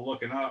process of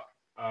looking up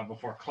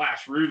before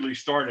class rudely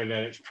started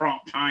at its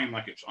prompt time,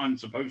 like it's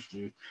unsupposed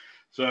to.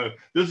 So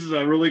this is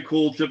a really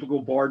cool,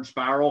 typical barred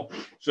spiral.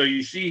 So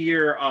you see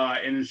here,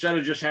 and instead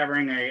of just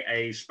having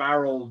a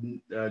spiral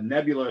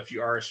nebula, if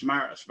you are a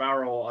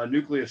spiral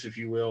nucleus, if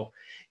you will,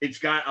 it's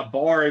got a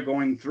bar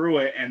going through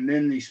it, and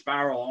then the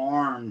spiral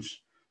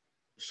arms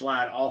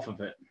slide off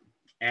of it.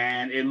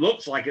 And it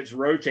looks like it's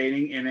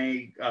rotating in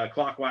a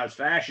clockwise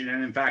fashion,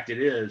 and in fact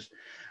it is.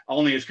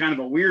 Only it's kind of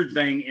a weird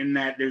thing in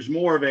that there's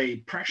more of a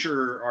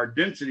pressure or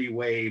density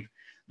wave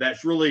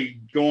that's really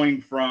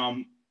going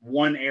from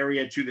one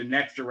area to the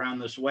next around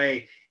this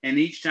way. And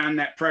each time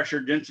that pressure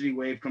density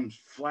wave comes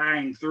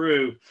flying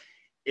through,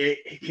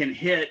 it can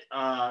hit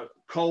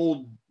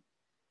cold,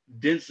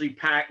 densely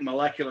packed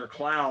molecular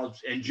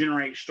clouds and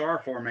generate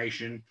star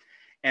formation.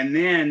 And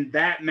then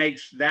that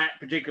makes that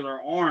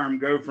particular arm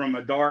go from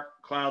a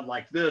dark cloud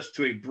like this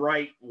to a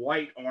bright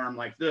white arm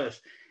like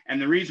this.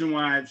 And the reason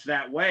why it's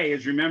that way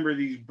is, remember,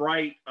 these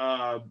bright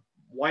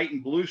white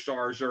and blue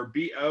stars are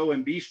O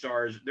and B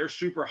stars. They're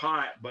super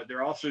hot, but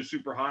they're also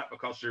super hot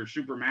because they're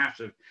super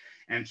massive,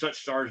 and such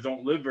stars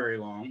don't live very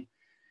long.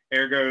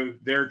 Ergo,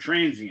 they're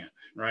transient,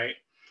 right?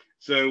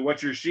 So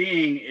what you're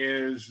seeing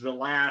is the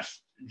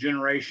last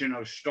generation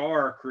of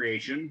star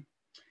creation,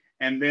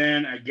 and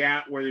then a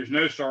gap where there's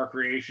no star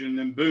creation,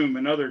 then boom,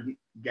 another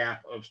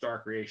gap of star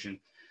creation.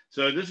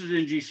 So this is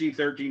NGC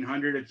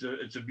 1300.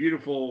 It's a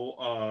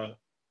beautiful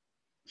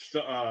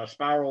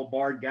spiral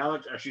barred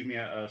galaxy,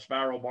 a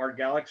spiral barred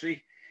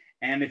galaxy.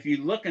 And if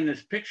you look in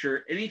this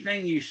picture,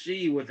 anything you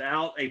see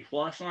without a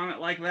plus on it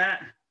like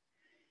that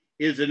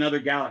is another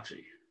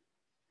galaxy.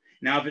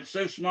 Now, if it's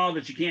so small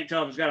that you can't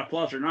tell if it's got a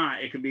plus or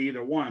not, it could be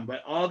either one.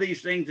 But all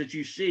these things that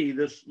you see,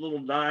 this little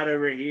dot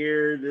over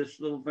here, this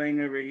little thing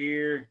over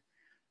here,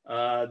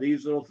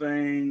 these little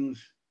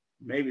things,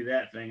 maybe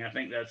that thing, I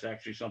think that's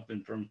actually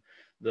something from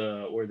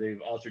where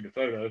they've altered the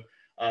photo.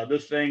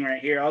 This thing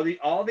right here,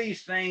 all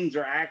these things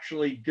are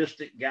actually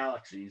distant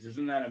galaxies.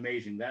 Isn't that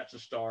amazing? That's a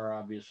star,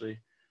 obviously.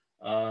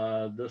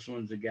 This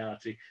one's a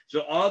galaxy.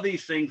 So all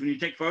these things, when you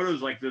take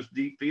photos like this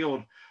deep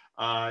field,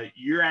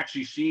 you're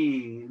actually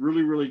seeing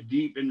really, really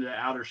deep into the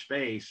outer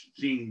space,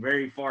 seeing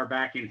very far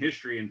back in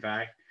history, in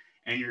fact,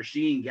 and you're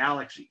seeing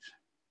galaxies.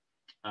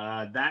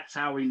 That's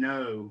how we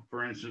know,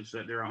 for instance,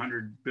 that there are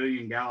 100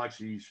 billion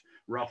galaxies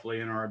roughly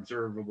in our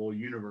observable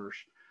universe,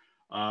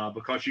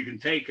 because you can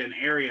take an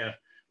area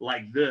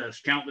like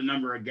this, count the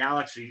number of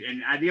galaxies,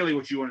 and ideally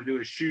what you want to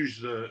do is choose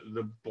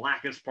the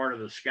blackest part of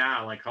the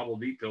sky, like Hubble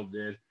Deep Field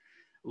did.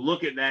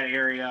 Look at that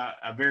area,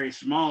 a very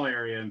small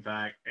area, in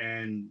fact,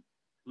 and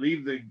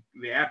leave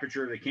the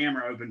aperture of the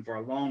camera open for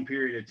a long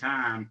period of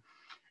time,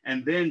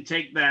 and then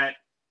take that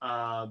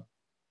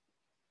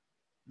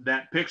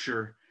that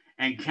picture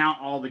and count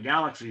all the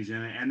galaxies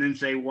in it, and then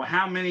say, well,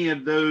 how many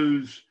of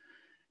those,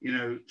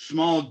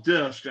 small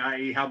disks,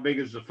 i.e. how big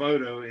is the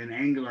photo in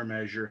angular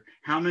measure,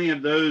 how many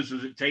of those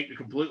does it take to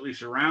completely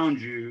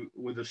surround you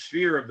with a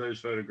sphere of those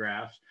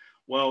photographs?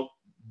 Well,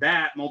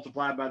 that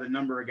multiplied by the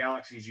number of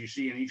galaxies you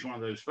see in each one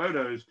of those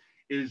photos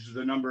is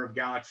the number of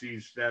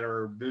galaxies that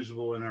are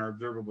visible in our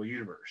observable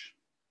universe.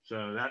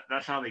 So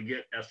that's how they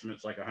get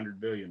estimates like 100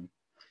 billion.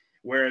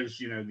 Whereas,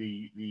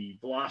 the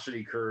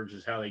velocity curves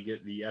is how they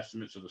get the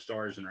estimates of the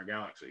stars in our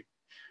galaxy.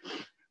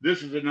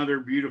 This is another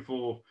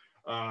beautiful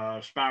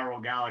spiral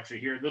galaxy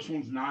here. This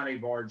one's not a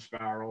barred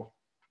spiral.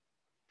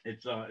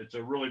 It's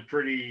a really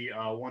pretty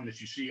one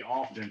that you see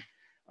often.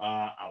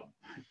 I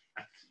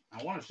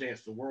want to say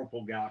it's the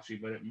Whirlpool Galaxy,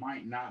 but it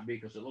might not be,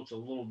 because it looks a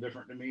little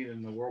different to me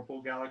than the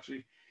Whirlpool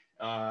Galaxy.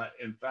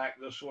 In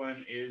fact, this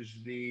one is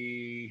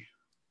the...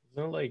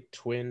 Isn't it like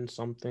twin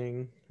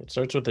something? It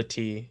starts with a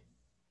T.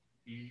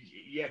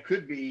 Yeah,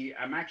 could be.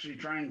 I'm actually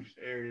trying...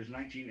 There it is,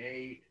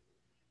 1908,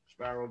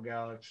 Spiral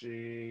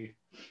Galaxy.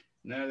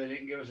 No, they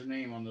didn't give us a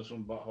name on this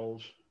one,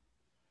 buttholes.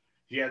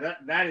 Yeah,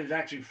 that is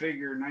actually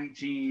figure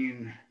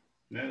 19...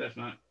 No, that's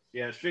not...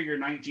 Yeah, it's figure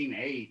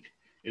 19.8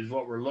 is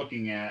what we're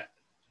looking at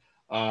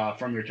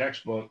from your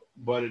textbook,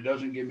 but it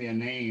doesn't give me a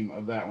name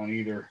of that one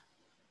either.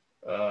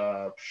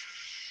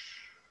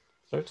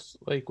 Starts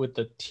like with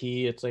the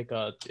T. It's like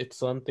it's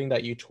something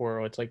that you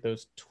twirl. It's like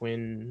those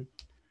twin,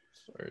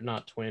 or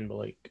not twin, but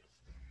like,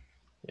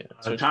 yeah.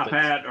 So Top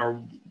Hat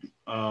or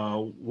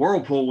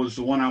Whirlpool was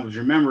the one I was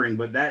remembering,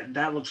 but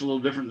that looks a little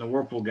different than the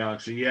Whirlpool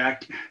Galaxy. Yeah.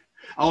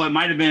 Oh, it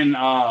might have been.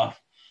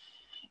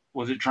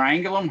 Was it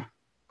Triangulum?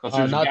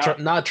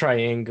 Not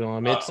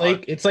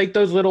Triangulum. It's like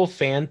those little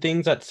fan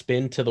things that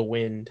spin to the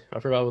wind.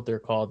 I forgot what they're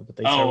called, but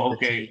they. Oh,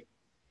 okay.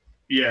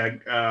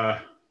 Yeah.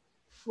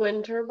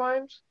 Wind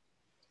turbines.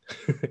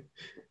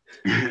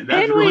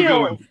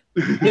 Pinwheel.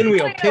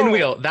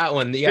 Pinwheel. That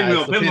one.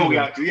 Yeah. Pinwheel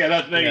Galaxy. Yeah,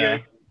 that's there. Yeah.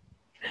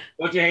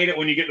 Don't you hate it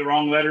when you get the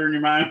wrong letter in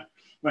your mind?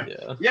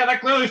 Yeah,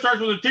 that clearly starts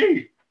with a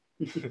T.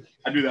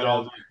 I do that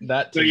all the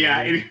time. So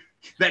yeah,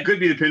 that could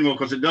be the pinwheel,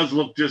 because it does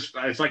look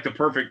it's like the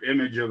perfect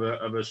image of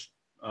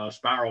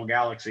spiral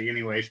galaxy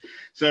anyways.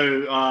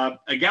 So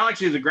a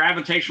galaxy is a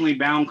gravitationally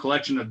bound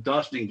collection of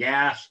dust and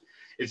gas.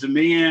 It's a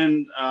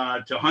million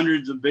to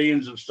hundreds of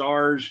billions of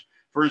stars.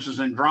 For instance,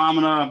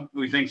 Andromeda,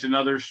 we think is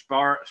another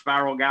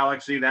spiral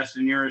galaxy. That's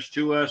the nearest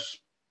to us.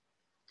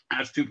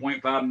 That's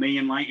 2.5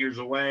 million light years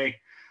away.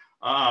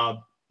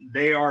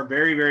 They are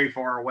very, very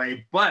far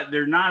away, but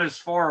they're not as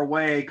far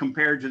away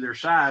compared to their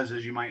size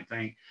as you might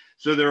think.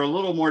 So they're a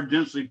little more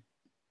densely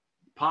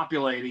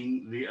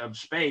populating of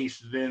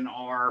space than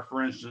are,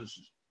 for instance,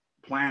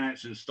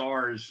 planets and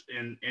stars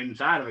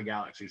inside of a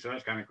galaxy. So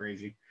that's kind of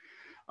crazy.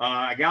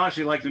 A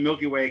galaxy like the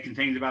Milky Way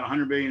contains about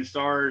 100 billion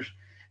stars,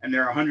 and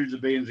there are hundreds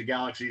of billions of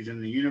galaxies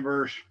in the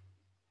universe.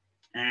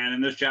 And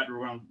in this chapter,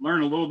 we're going to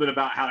learn a little bit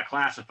about how to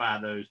classify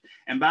those.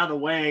 And by the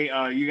way,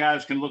 you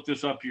guys can look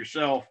this up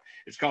yourself.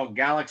 It's called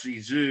Galaxy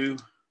Zoo.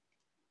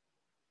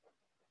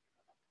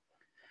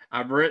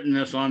 I've written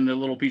this on the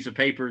little piece of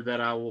paper that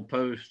I will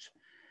post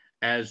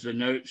as the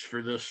notes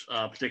for this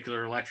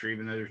particular lecture,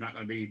 even though there's not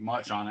going to be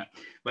much on it.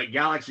 But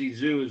Galaxy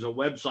Zoo is a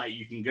website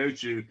you can go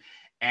to.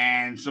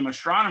 And some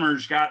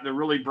astronomers got the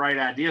really bright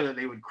idea that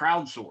they would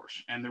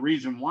crowdsource. And the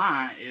reason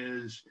why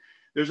is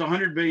there's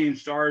 100 billion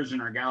stars in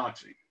our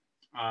galaxy.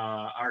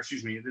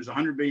 There's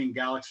 100 billion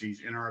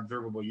galaxies in our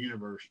observable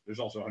universe.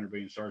 There's also 100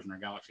 billion stars in our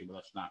galaxy, but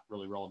that's not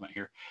really relevant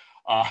here.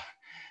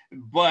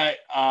 But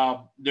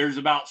there's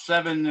about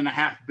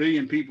 7.5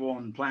 billion people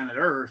on planet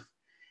Earth.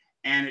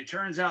 And it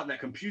turns out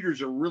that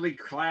computers are really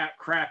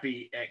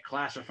crappy at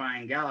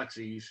classifying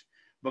galaxies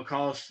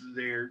because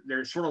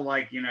they're sort of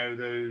like, you know,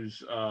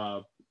 those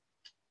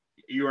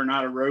you are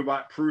not a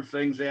robot proof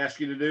things they ask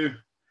you to do.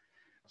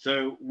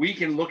 So we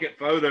can look at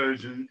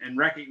photos and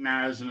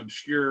recognize an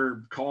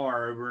obscure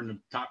car over in the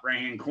top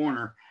right-hand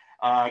corner.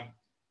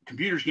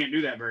 Computers can't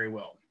do that very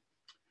well.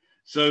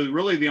 So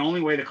really the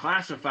only way to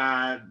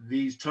classify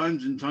these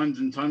tons and tons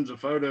and tons of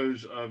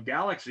photos of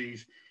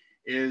galaxies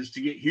is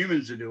to get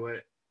humans to do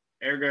it.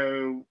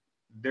 Ergo,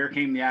 there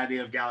came the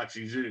idea of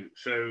Galaxy Zoo.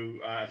 So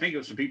I think it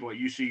was some people at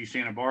UC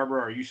Santa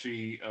Barbara or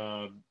UC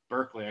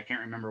Berkeley. I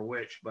can't remember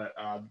which, but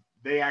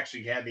they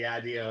actually had the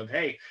idea of,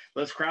 hey,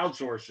 let's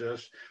crowdsource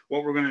this.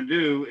 What we're going to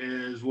do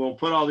is we'll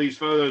put all these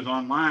photos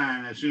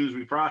online as soon as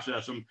we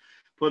process them,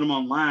 put them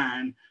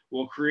online.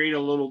 We'll create a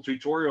little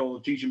tutorial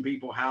teaching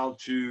people how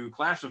to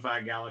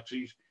classify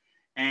galaxies.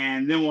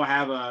 And then we'll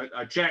have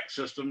a check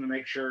system to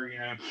make sure, you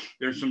know,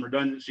 there's some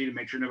redundancy to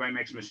make sure nobody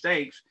makes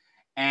mistakes.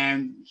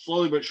 And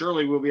slowly but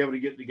surely, we'll be able to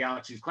get the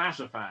galaxies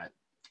classified.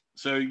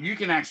 So you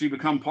can actually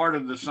become part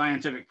of the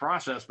scientific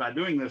process by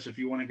doing this if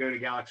you want to go to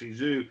Galaxy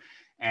Zoo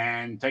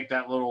and take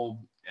that little,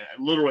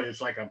 literally, it's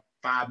like a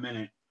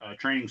 5-minute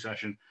training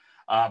session.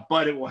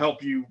 But it will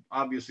help you,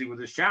 obviously, with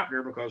this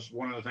chapter because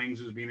one of the things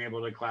is being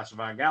able to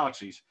classify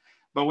galaxies.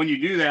 But when you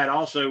do that,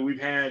 also, we've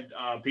had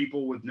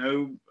people with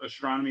no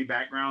astronomy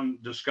background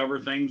discover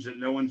things that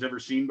no one's ever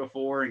seen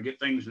before and get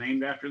things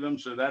named after them.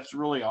 So that's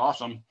really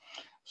awesome.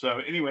 So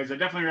anyways, I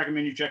definitely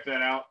recommend you check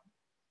that out.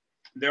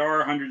 There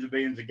are hundreds of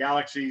billions of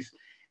galaxies,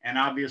 and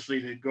obviously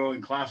to go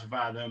and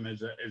classify them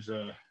is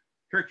a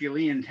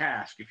Herculean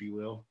task, if you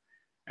will,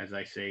 as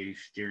I say,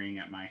 staring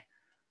at my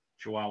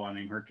Chihuahua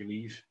named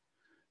Hercules.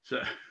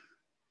 So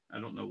I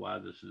don't know why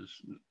this is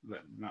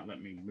not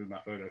letting me move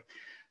my photo.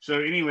 So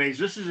anyways,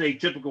 this is a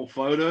typical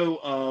photo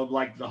of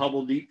like the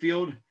Hubble Deep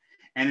Field.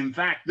 And in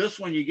fact, this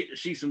one you get to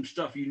see some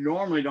stuff you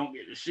normally don't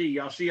get to see.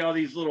 Y'all see all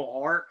these little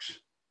arcs?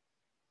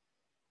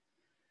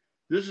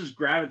 This is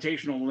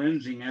gravitational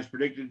lensing as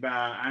predicted by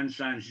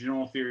Einstein's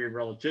general theory of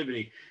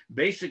relativity.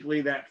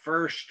 Basically, that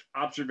first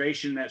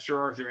observation that Sir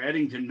Arthur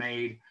Eddington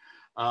made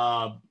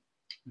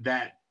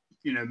that,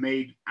 you know,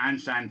 made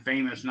Einstein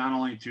famous not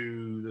only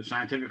to the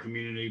scientific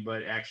community,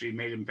 but actually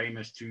made him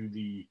famous to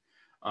the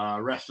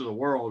rest of the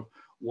world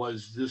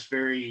was this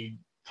very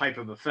type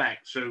of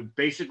effect. So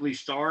basically,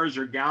 stars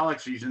or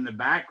galaxies in the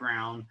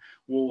background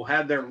will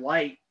have their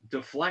light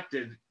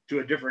deflected to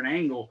a different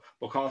angle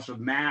because of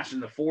mass in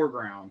the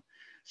foreground.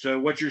 So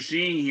what you're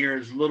seeing here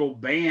is little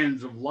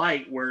bands of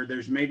light where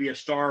there's maybe a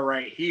star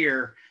right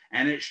here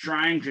and it's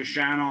trying to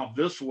shine off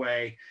this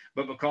way,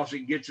 but because it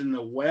gets in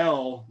the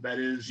well, that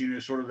is, you know,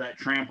 sort of that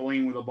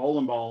trampoline with a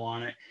bowling ball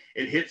on it,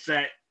 it hits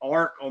that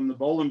arc on the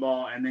bowling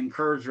ball and then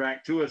curves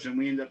back to us and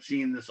we end up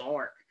seeing this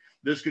arc.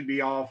 This could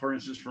be all, for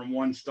instance, from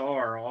one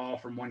star, all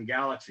from one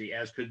galaxy,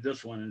 as could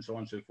this one, and so on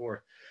and so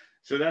forth.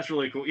 So that's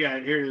really cool.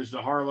 Yeah, here is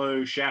the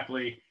Harlow,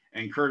 Shapley,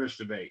 and Curtis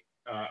debate,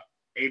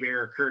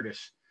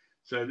 Aber-Curtis.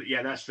 So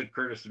yeah, that's the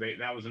Curtis debate.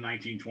 That was the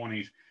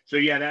 1920s. So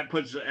yeah, that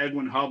puts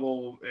Edwin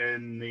Hubble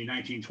in the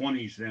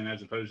 1920s then,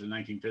 as opposed to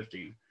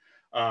 1915.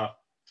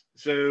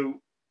 So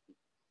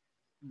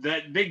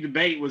that big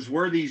debate was,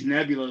 were these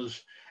nebulas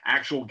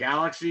actual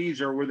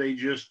galaxies, or were they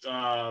just,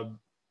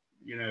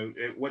 you know,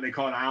 what they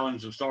called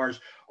islands of stars,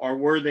 or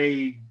were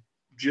they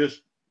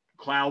just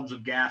clouds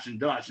of gas and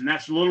dust? And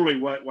that's literally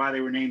why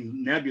they were named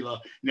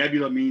nebula.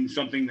 Nebula means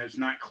something that's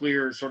not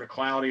clear, sort of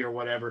cloudy or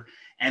whatever.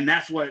 And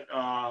that's what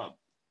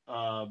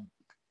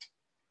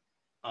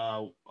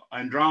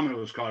Andromeda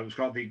was called. It was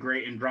called the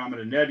Great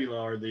Andromeda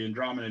Nebula, or the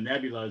Andromeda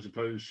Nebula, as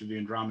opposed to the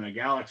Andromeda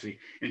Galaxy,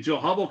 until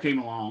Hubble came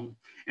along.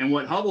 And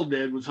what Hubble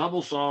did was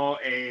Hubble saw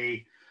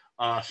a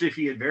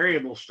Cepheid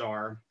variable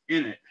star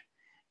in it.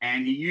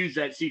 And he used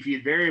that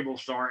Cepheid variable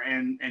star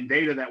and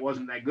data that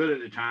wasn't that good at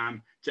the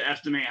time to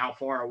estimate how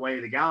far away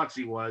the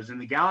galaxy was.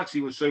 And the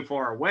galaxy was so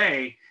far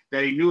away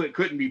that he knew it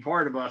couldn't be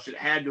part of us. It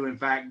had to, in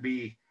fact,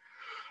 be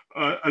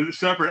a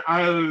separate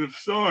island of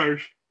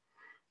stars.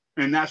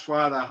 And that's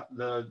why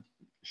the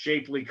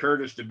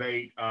Shapley-Curtis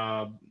debate,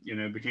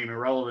 became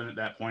irrelevant at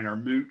that point, or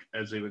moot,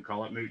 as they would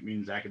call it. Moot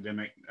means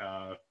academic,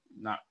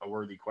 not a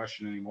worthy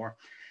question anymore.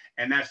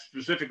 And that's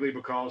specifically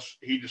because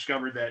he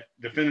discovered that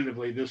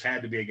definitively this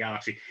had to be a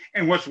galaxy.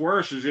 And what's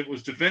worse is it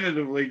was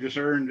definitively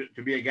discerned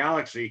to be a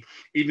galaxy,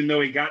 even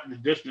though he got the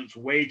distance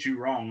way too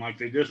wrong. Like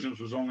the distance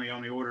was only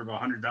on the order of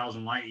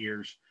 100,000 light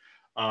years.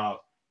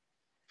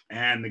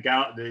 And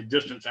the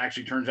distance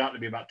actually turns out to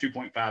be about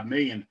 2.5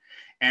 million.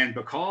 And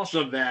because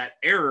of that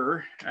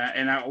error,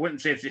 and I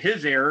wouldn't say it's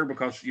his error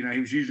because, he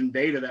was using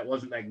data that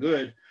wasn't that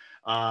good.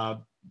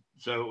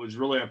 So it was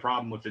really a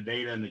problem with the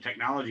data and the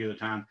technology of the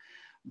time.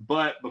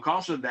 But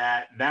because of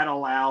that, that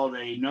allowed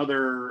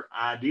another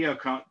idea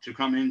to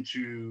come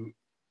into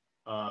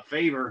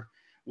favor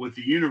with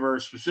the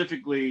universe,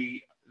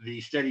 specifically the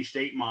steady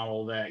state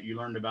model that you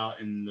learned about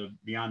in the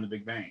Beyond the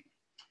Big Bang.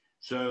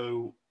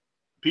 So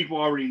people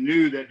already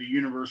knew that the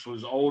universe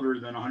was older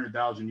than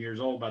 100,000 years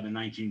old by the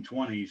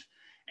 1920s.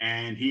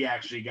 And he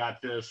actually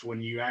got this when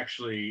he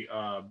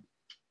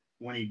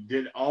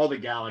did all the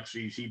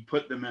galaxies, he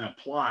put them in a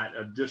plot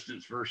of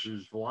distance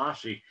versus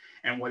velocity.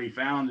 And what he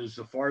found is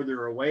the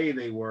farther away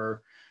they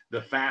were,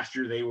 the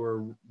faster they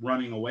were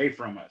running away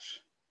from us.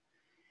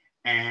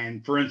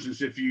 And for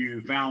instance, if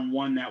you found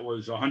one that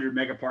was 100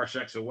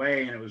 megaparsecs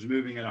away and it was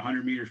moving at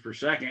 100 meters per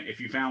second, if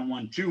you found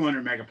one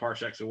 200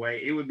 megaparsecs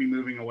away, it would be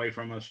moving away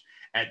from us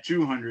at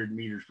 200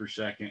 meters per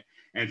second.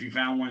 And if you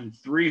found one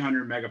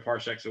 300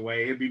 megaparsecs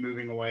away, it'd be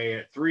moving away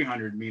at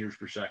 300 meters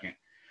per second.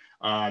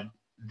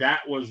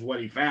 That was what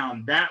he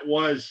found. That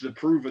was the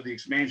proof of the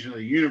expansion of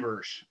the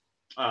universe.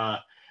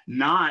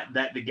 Not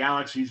that the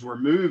galaxies were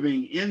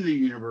moving in the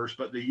universe,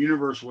 but the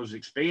universe was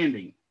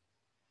expanding.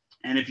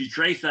 And if you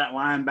trace that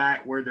line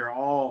back where they're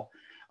all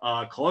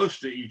close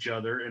to each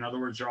other, in other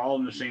words, they're all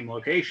in the same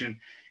location,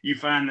 you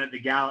find that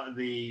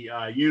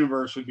the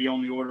universe would be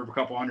on the order of a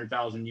couple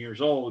 100,000 years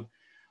old.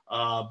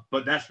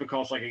 But that's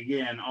because, like,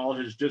 again, all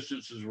his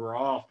distances were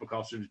off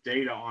because his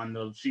data on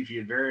the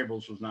Cepheid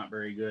variables was not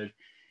very good.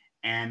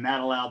 And that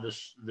allowed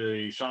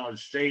the solid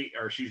state,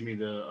 or excuse me,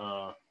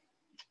 the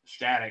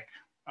static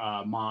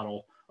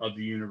model of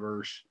the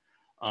universe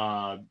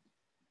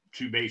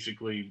to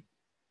basically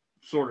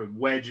sort of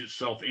wedge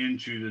itself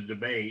into the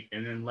debate.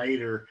 And then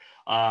later,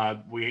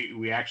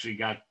 we actually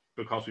got,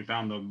 because we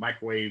found the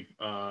microwave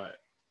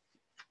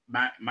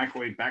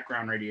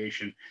background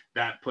radiation,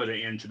 that put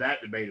it into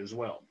that debate as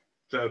well.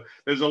 So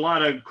there's a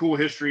lot of cool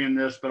history in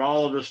this, but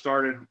all of this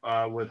started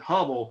with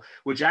Hubble,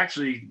 which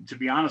actually, to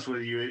be honest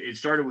with you, it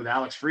started with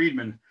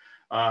Alexander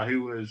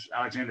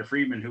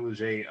Friedman, who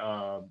was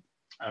a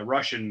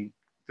Russian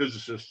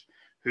physicist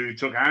who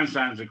took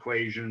Einstein's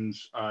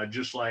equations,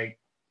 just like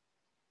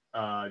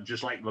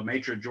George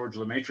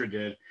Lemaitre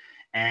did,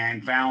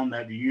 and found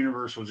that the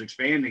universe was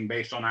expanding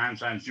based on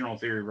Einstein's general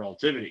theory of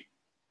relativity.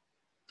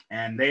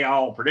 And they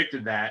all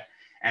predicted that.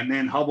 And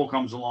then Hubble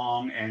comes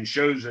along and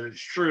shows that it's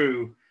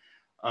true.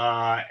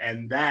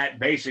 And that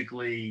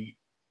basically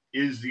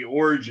is the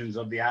origins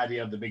of the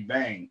idea of the Big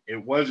Bang.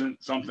 It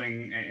wasn't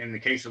something, in the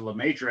case of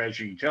Lemaitre, as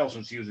you can tell,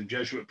 since he was a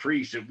Jesuit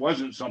priest, it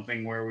wasn't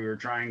something where we were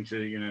trying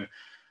to,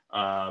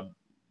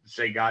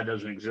 say God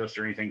doesn't exist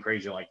or anything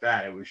crazy like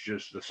that. It was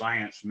just the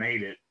science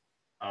made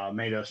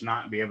us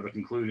not be able to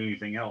conclude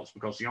anything else,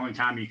 because the only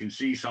time you can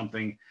see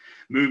something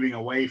moving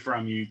away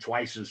from you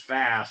twice as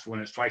fast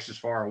when it's twice as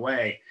far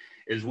away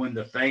is when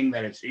the thing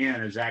that it's in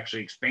is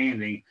actually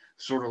expanding,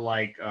 sort of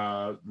like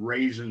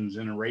raisins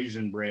in a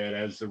raisin bread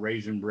as the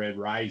raisin bread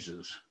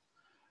rises.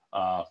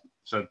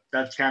 So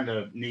that's kind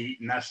of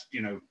neat. And that's,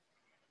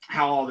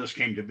 how all this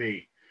came to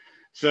be.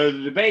 So the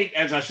debate,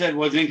 as I said,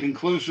 was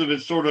inconclusive.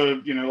 It's sort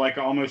of, like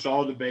almost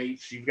all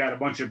debates. You've got a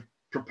bunch of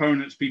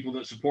proponents, people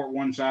that support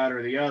one side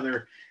or the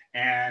other.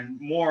 And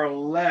more or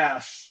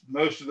less,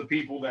 most of the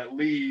people that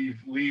leave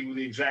with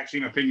the exact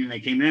same opinion they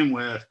came in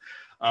with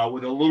a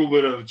little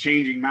bit of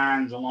changing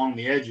minds along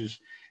the edges.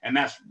 And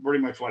that's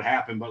pretty much what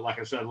happened. But like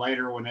I said,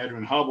 later when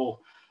Edwin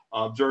Hubble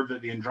observed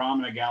that the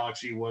Andromeda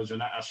Galaxy was a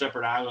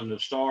separate island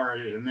of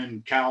stars, and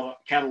then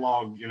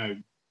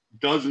cataloged,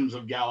 dozens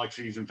of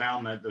galaxies, and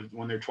found that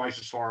when they're twice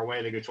as far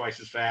away, they go twice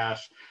as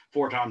fast,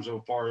 4 times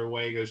so far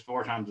away goes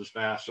 4 times as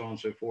fast, so on and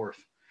so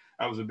forth.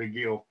 That was a big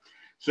deal.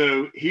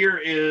 So here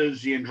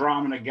is the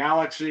Andromeda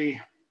Galaxy.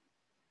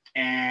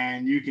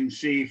 And you can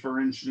see, for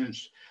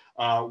instance,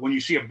 when you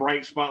see a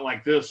bright spot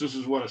like this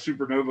is what a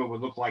supernova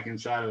would look like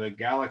inside of the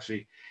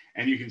galaxy.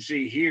 And you can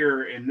see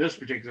here in this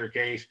particular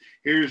case,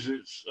 here's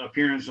its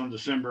appearance on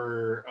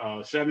December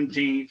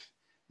 17th.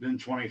 then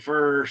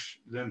 21st,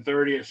 then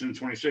 30th, then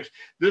 26th.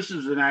 This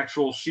is an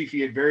actual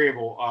Cepheid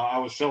variable. I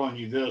was telling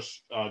you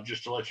this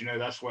just to let you know,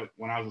 that's what,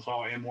 when I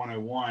saw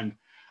M101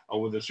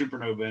 with a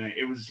supernova in it,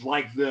 it was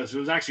like this. It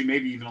was actually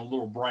maybe even a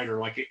little brighter,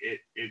 like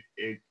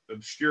it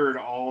obscured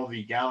all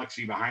the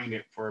galaxy behind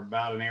it for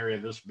about an area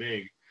this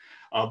big.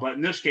 But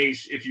in this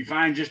case, if you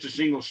find just a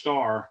single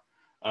star,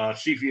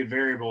 Cepheid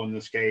variable in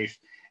this case,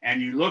 and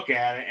you look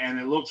at it and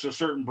it looks a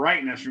certain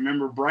brightness,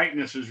 remember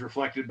brightness is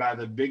reflected by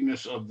the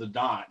bigness of the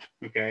dot,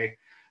 okay?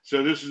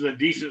 So this is a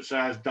decent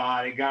sized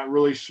dot. It got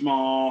really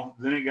small,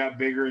 then it got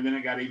bigger, and then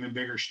it got even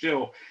bigger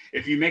still.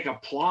 If you make a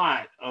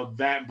plot of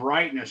that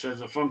brightness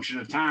as a function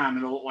of time,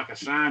 it'll look like a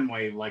sine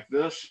wave like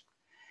this.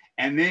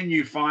 And then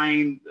you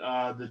find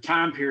the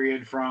time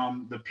period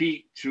from the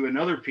peak to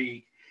another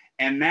peak,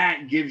 and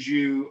that gives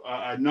you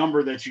a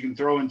number that you can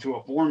throw into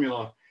a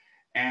formula.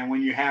 And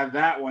when you have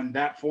that one,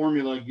 that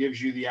formula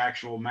gives you the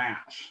actual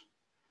mass.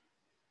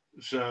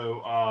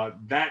 So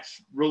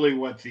that's really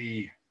what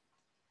the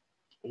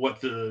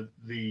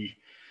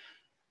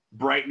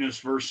brightness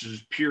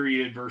versus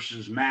period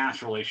versus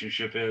mass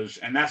relationship is.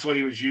 And that's what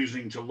he was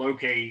using to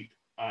locate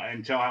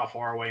and tell how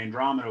far away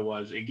Andromeda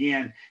was.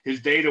 Again, his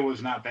data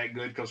was not that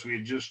good because we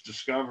had just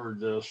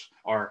discovered this,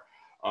 or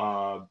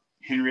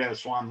Henrietta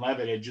Swan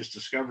Leavitt had just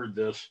discovered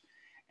this.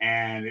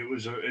 And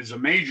it's a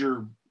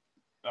major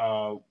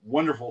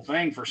wonderful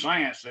thing for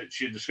science that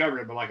she had discovered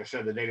it, but like I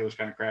said, the data was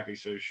kind of crappy,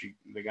 so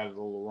they got it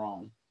a little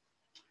wrong.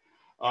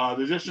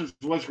 The distance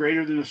was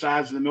greater than the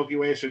size of the Milky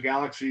Way, so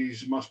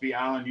galaxies must be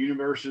island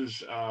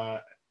universes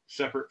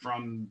separate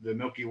from the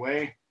Milky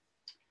Way.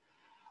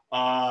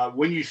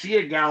 When you see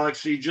a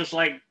galaxy, just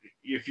like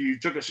if you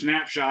took a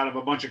snapshot of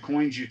a bunch of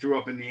coins you threw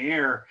up in the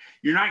air,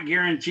 you're not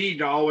guaranteed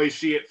to always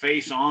see it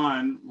face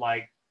on,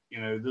 like,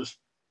 this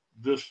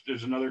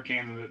is another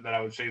candidate that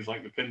I would say is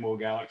like the Pinwheel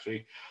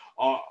Galaxy,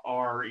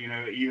 or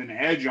even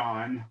edge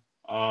on.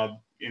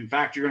 In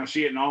fact, you're going to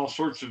see it in all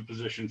sorts of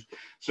positions.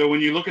 So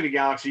when you look at a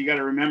galaxy, you got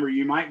to remember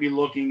you might be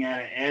looking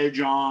at an edge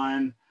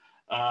on,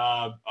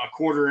 a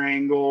quarter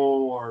angle,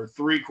 or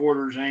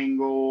 3/4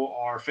 angle,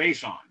 or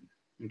face on.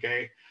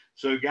 Okay,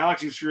 so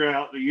galaxies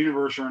throughout the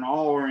universe are in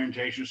all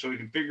orientations. So we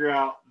can figure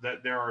out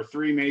that there are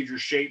three major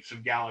shapes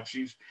of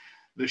galaxies.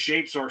 The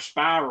shapes are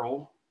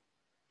spiral,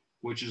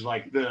 which is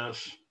like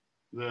this.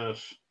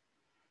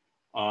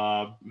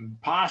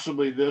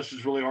 Possibly this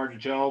is really hard to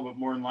tell, but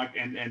more than likely,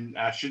 and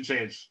I should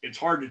say it's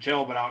hard to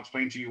tell, but I'll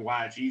explain to you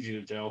why it's easy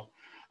to tell.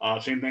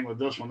 Same thing with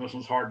this one. This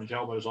one's hard to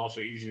tell, but it's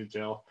also easy to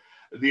tell.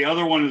 The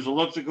other one is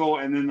elliptical,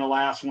 and then the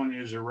last one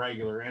is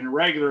irregular. And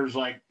irregular is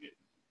like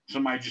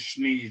somebody just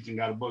sneezed and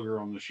got a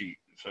booger on the sheet.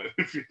 So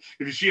if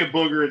you see a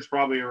booger, it's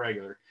probably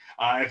irregular.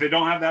 If it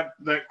don't have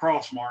that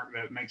cross mark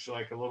that makes it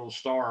like a little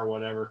star or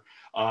whatever,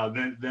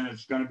 then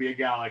it's going to be a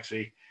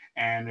galaxy.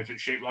 And if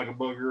it's shaped like a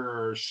booger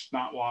or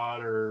snot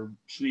wad or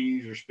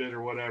sneeze or spit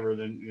or whatever,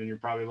 then you're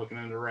probably looking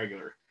at a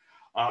regular.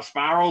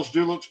 Spirals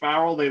do look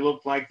spiral. They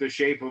look like the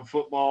shape of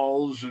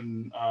footballs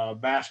and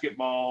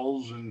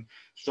basketballs and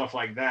stuff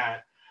like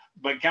that.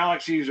 But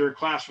galaxies are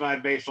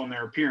classified based on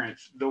their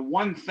appearance. The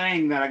one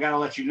thing that I got to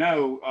let you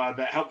know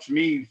that helps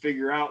me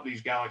figure out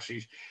these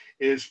galaxies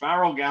is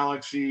spiral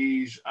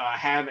galaxies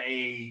have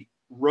a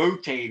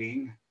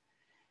rotating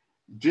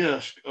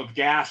disk of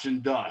gas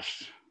and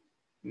dust.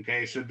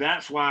 Okay, so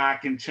that's why I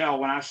can tell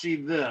when I see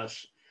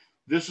this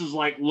is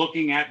like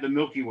looking at the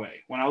Milky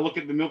Way. When I look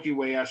at the Milky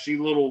Way, I see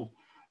little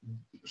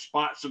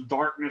spots of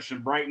darkness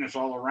and brightness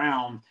all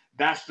around.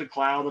 That's the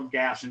cloud of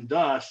gas and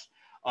dust,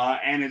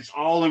 and it's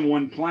all in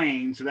one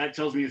plane. So that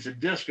tells me it's a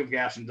disk of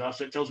gas and dust.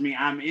 That tells me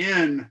I'm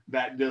in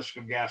that disk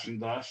of gas and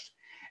dust,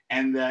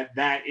 and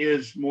that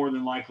is more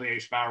than likely a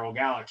spiral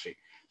galaxy.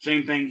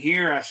 Same thing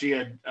here. I see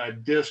a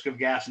disk of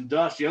gas and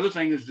dust. The other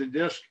thing is the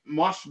disk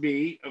must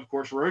be, of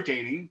course,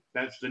 rotating.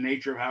 That's the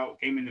nature of how it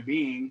came into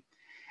being.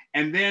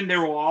 And then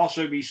there will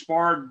also be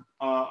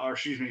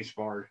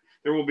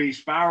There will be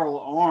spiral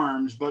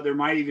arms, but there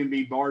might even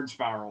be barred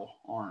spiral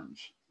arms,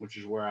 which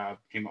is where I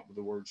came up with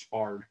the word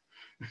sparred.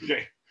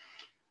 Okay.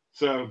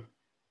 So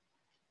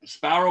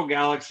spiral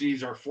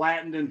galaxies are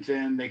flattened and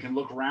thin. They can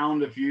look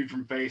round if viewed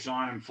from face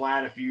on and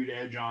flat if viewed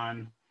edge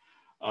on.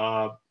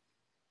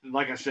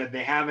 Like I said,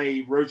 they have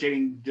a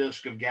rotating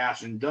disk of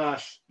gas and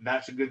dust.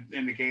 That's a good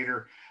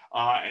indicator.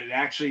 And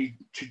actually,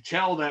 to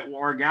tell that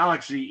our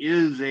galaxy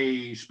is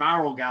a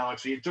spiral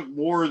galaxy, it took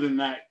more than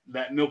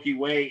that Milky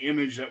Way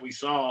image that we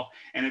saw,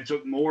 and it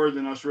took more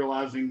than us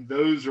realizing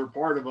those are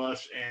part of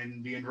us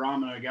and the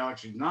Andromeda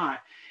galaxy is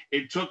not.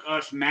 It took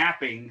us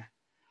mapping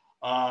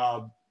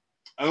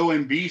O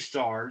and B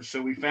stars.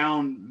 So we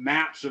found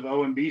maps of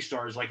O and B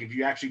stars. Like if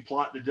you actually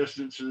plot the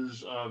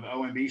distances of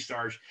O and B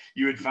stars,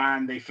 you would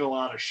find they fill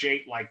out a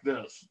shape like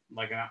this,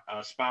 like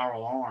a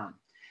spiral arm.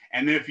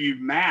 And then if you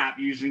map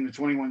using the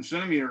 21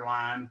 centimeter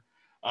line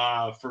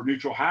for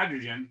neutral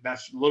hydrogen,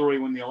 that's literally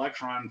when the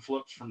electron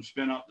flips from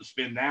spin up to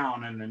spin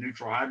down in the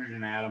neutral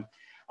hydrogen atom,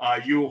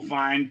 you will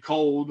find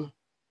cold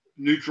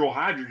neutral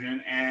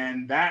hydrogen,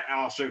 and that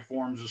also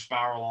forms a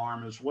spiral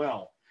arm as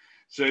well.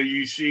 So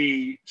you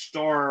see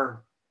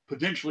star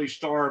potentially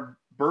star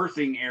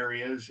birthing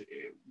areas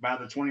by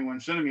the 21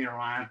 centimeter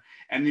line,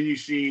 and then you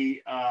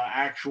see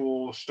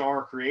actual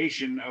star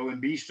creation, O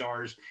and B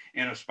stars,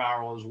 in a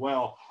spiral as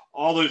well.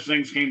 All those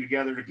things came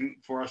together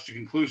for us to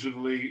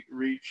conclusively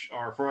reach,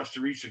 or for us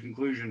to reach the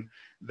conclusion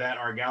that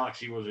our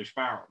galaxy was a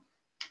spiral.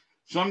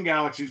 Some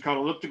galaxies, called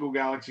elliptical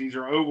galaxies,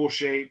 are oval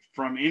shaped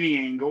from any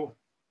angle.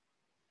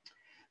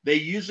 They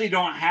usually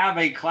don't have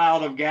a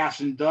cloud of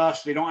gas and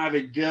dust. They don't have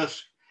a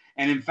disk.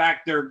 And in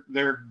fact,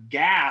 their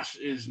gas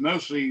is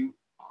mostly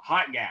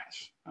hot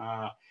gas.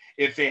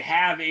 If they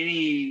have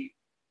any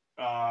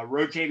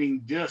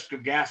rotating disk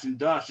of gas and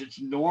dust, it's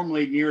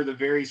normally near the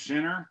very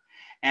center,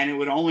 and it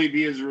would only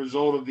be as a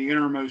result of the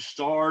innermost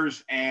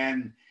stars,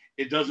 and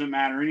it doesn't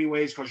matter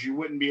anyways, because you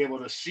wouldn't be able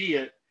to see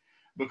it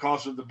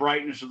because of the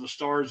brightness of the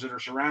stars that are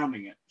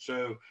surrounding it.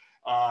 So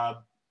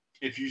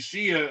if you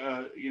see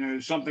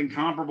something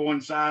comparable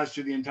in size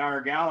to the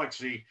entire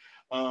galaxy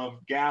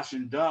of gas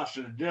and dust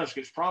in a disk,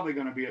 it's probably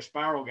going to be a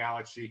spiral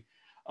galaxy.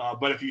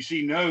 But if you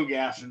see no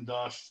gas and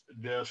dust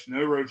disk,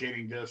 no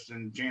rotating disk,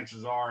 then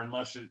chances are,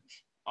 unless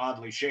it's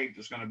oddly shaped,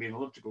 it's going to be an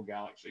elliptical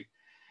galaxy.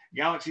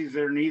 Galaxies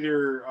that are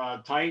neither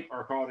type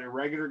are called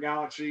irregular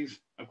galaxies.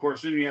 Of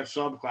course, then you have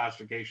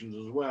sub-classifications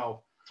as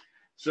well.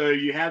 So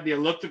you have the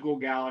elliptical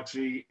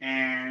galaxy,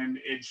 and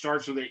it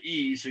starts with an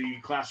E, so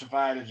you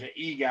classify it as an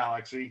E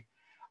galaxy.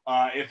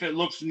 If it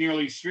looks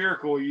nearly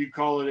spherical, you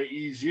call it an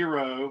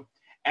E0.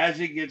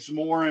 As it gets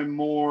more and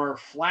more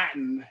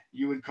flattened,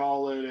 you would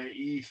call it an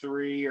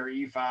E3 or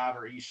E5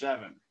 or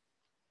E7.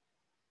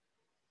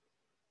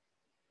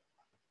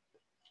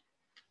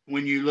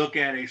 When you look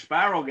at a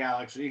spiral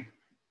galaxy,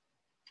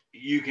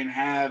 you can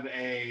have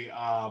a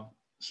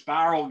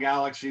spiral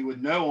galaxy with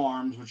no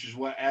arms, which is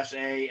what SA,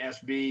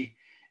 SB,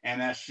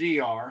 and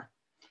SC are.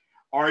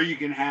 Or you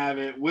can have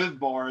it with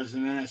bars,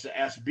 and then it's a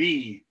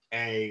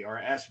SBA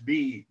or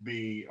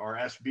SBB or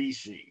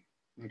SBC.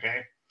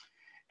 Okay.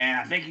 And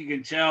I think you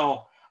can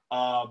tell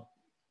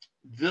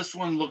this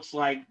one looks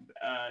like,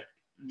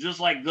 just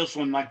like this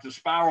one, like the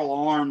spiral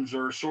arms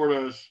are sort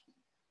of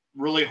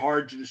really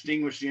hard to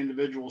distinguish the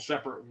individual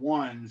separate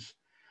ones.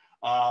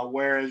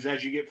 Whereas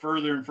as you get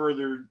further and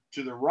further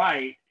to the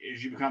right,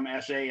 as you become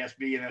SA,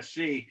 SB, and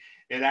SC,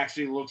 it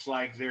actually looks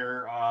like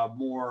they're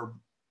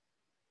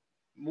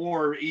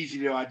more easy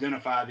to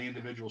identify the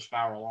individual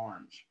spiral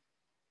arms.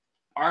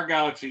 Our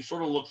galaxy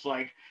sort of looks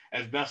like,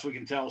 as best we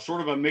can tell, sort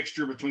of a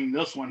mixture between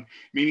this one,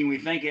 meaning we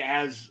think it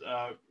has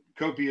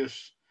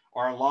copious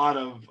or a lot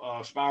of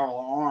spiral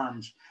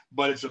arms,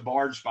 but it's a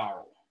barred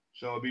spiral.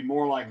 So it'd be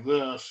more like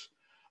this,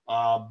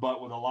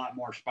 but with a lot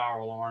more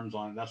spiral arms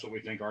on it. That's what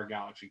we think our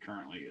galaxy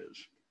currently is.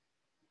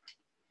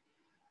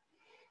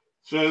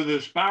 So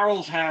the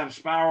spirals have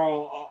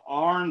spiral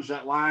arms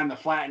that line the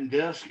flattened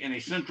disk and a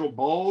central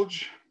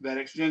bulge that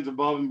extends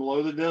above and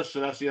below the disk.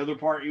 So that's the other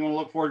part you want to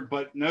look for.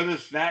 But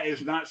notice that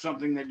is not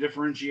something that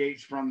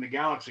differentiates from the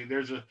galaxy.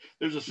 There's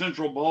a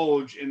central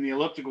bulge in the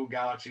elliptical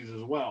galaxies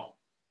as well,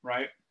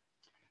 right?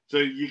 So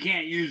you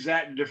can't use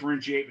that to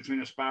differentiate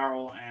between a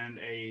spiral and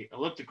a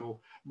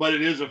elliptical, but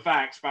it is a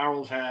fact.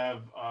 Spirals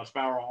have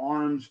spiral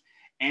arms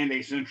and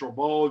a central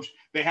bulge.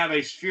 They have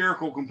a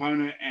spherical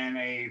component and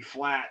a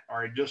flat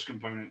or a disk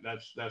component.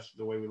 That's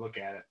the way we look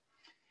at it.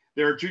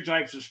 There are two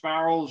types of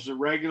spirals, the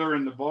regular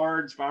and the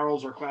barred.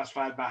 Spirals are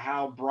classified by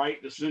how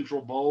bright the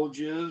central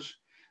bulge is.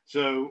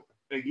 So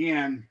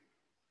again,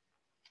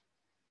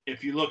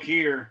 if you look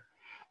here,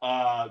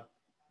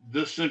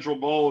 this central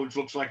bulge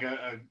looks like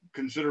a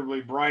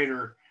considerably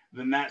brighter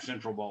than that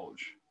central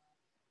bulge.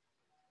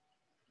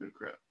 Good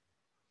crap.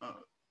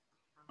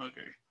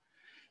 Okay.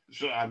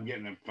 So I'm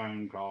getting a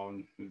phone call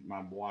and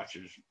my watch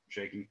is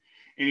shaking.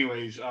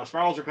 Anyways,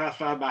 spirals are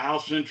classified by how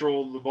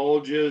central the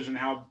bulge is and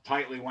how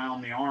tightly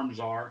wound the arms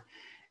are.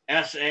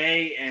 SA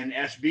and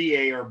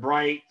SBA are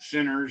bright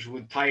centers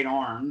with tight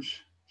arms.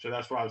 So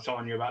that's what I was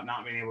telling you about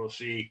not being able to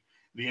see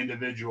the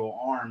individual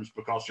arms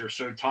because they're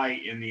so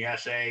tight in the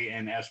SA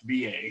and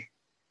SBA.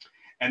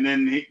 And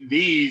then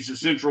the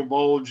central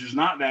bulge is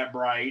not that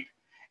bright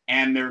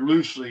and they're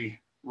loosely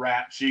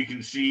wrapped so you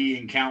can see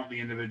and count the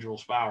individual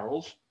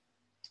spirals.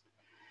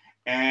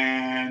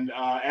 And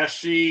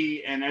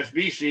SC and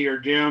SBC are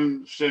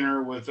dim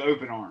center with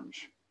open arms,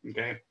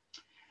 okay?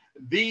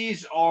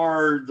 These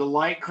are the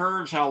light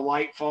curves, how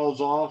light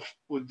falls off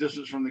with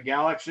distance from the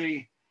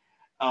galaxy.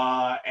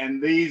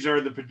 And these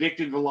are the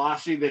predicted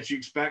velocity that you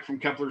expect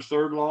from Kepler's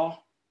third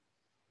law.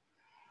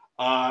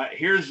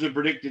 Here's the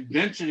predicted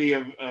density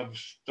of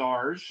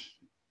stars.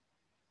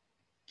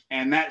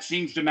 And that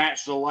seems to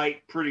match the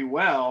light pretty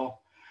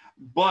well,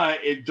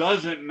 but it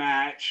doesn't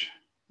match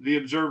the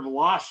observed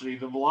velocity.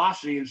 The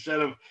velocity,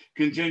 instead of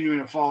continuing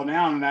to fall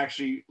down, it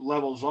actually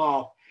levels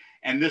off.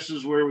 And this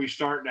is where we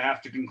start to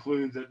have to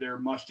conclude that there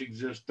must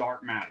exist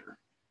dark matter,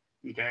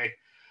 okay?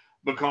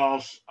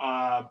 Because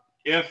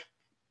if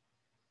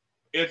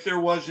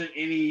there wasn't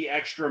any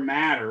extra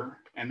matter,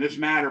 and this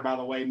matter, by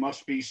the way,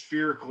 must be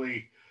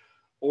spherically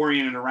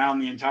oriented around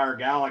the entire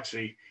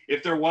galaxy.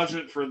 If there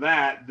wasn't for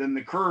that, then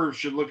the curve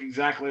should look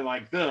exactly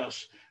like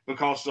this,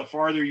 because the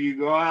farther you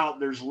go out,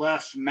 there's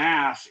less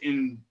mass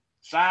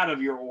inside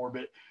of your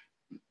orbit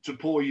to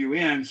pull you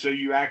in. So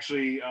you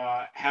actually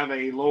have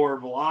a lower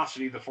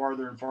velocity the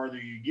farther and farther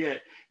you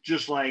get,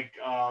 just like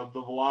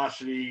the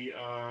velocity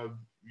of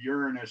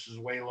Uranus is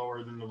way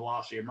lower than the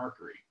velocity of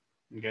Mercury.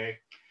 Okay.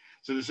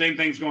 So the same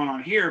thing's going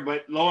on here,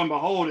 but lo and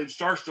behold, it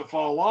starts to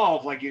fall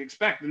off like you'd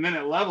expect, and then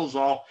it levels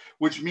off,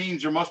 which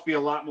means there must be a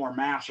lot more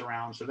mass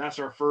around. So that's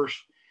our first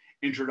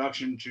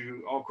introduction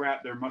to, oh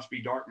crap, there must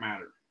be dark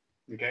matter.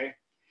 Okay.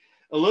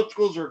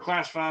 Ellipticals are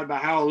classified by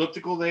how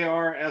elliptical they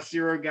are.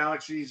 S0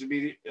 galaxies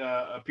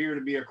appear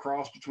to be a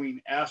cross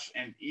between S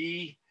and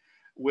E,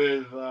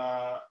 with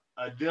a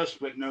disk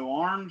but no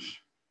arms.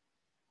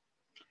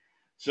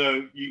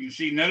 So you can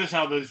see, notice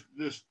how this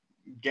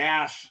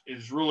gas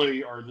is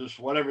really, or this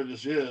whatever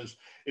this is,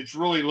 it's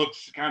really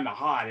looks kind of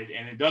hot,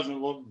 and it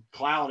doesn't look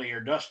cloudy or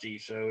dusty.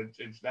 So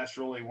that's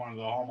really one of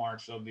the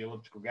hallmarks of the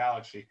elliptical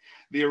galaxy.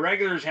 The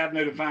irregulars have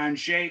no defined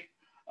shape.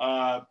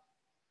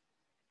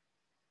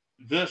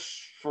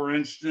 This, for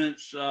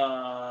instance,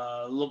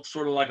 looks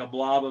sort of like a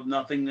blob of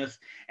nothingness.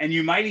 And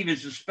you might even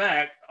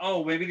suspect,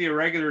 oh, maybe the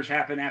irregulars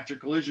happen after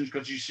collisions,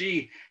 because you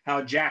see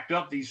how jacked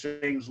up these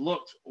things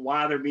looked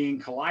while they're being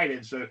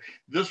collided. So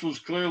this was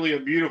clearly a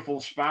beautiful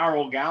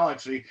spiral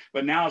galaxy,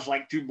 but now it's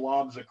like two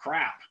blobs of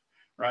crap,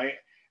 right?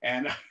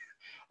 And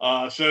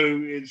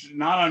so it's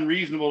not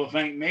unreasonable to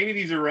think maybe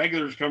these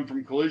irregulars come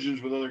from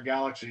collisions with other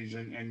galaxies,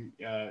 and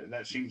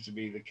that seems to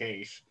be the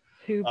case.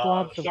 Two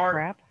blobs of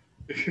crap?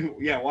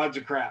 Yeah, wads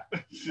of crap.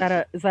 Is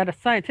that a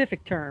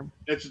scientific term?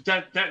 It's a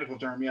technical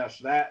term, yes.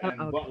 That and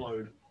okay.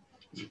 buttload.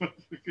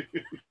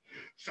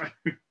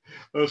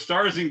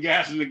 Stars and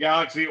gas in the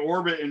galaxy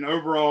orbit an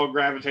overall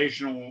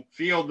gravitational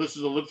field. This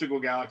is elliptical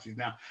galaxies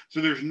now.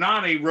 So there's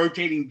not a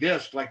rotating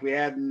disk like we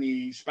had in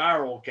the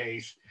spiral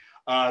case.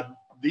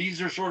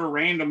 These are sort of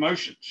random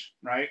motions,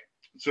 right?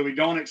 So we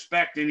don't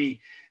expect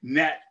any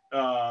net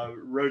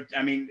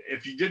I mean,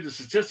 if you did the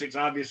statistics,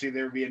 obviously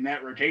there would be a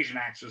net rotation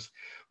axis,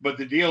 but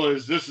the deal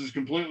is this is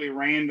completely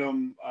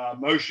random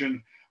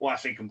motion. Well, I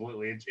say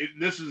completely.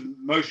 This is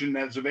motion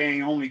that's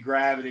obeying only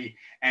gravity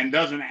and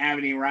doesn't have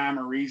any rhyme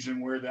or reason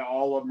where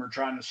all of them are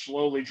trying to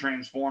slowly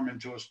transform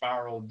into a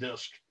spiral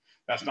disk.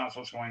 That's not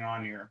what's going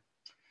on here.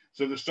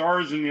 So the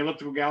stars in the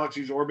elliptical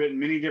galaxies orbit in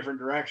many different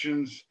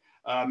directions,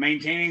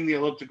 maintaining the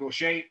elliptical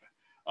shape.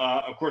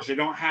 Of course, they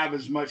don't have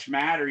as much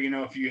matter. You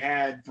know, if you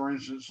had, for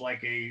instance,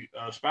 like a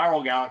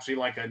spiral galaxy,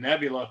 like a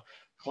nebula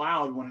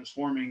cloud, when it's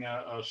forming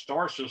a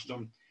star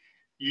system,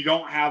 you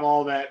don't have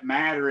all that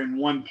matter in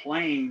one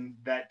plane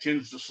that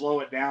tends to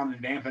slow it down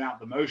and dampen out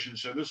the motion.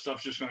 So this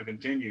stuff's just going to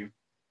continue.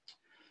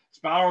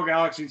 Spiral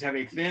galaxies have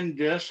a thin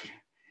disk.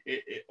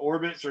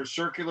 Orbits are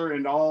circular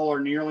and all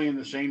are nearly in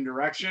the same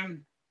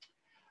direction.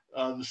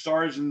 The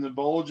stars in the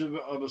bulge of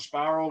a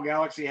spiral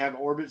galaxy have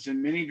orbits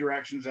in many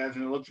directions as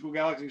an elliptical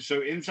galaxy.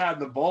 So inside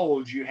the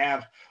bulge, you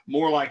have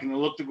more like an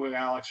elliptical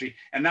galaxy.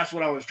 And that's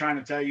what I was trying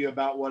to tell you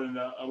about what an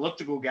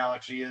elliptical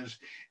galaxy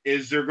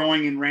is they're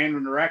going in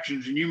random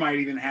directions. And you might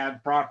even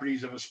have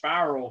properties of a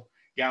spiral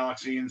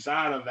galaxy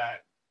inside of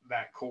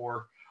that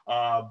core.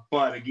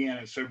 But again,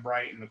 it's so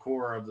bright in the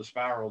core of the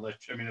spiral of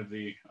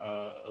the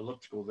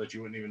elliptical that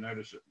you wouldn't even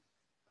notice it.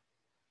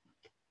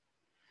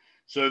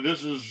 So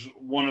this is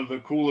one of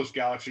the coolest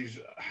galaxies.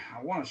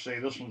 I want to say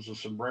this one's a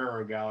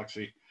Sombrero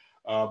galaxy,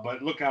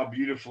 but look how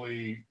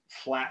beautifully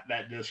flat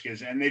that disk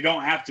is. And they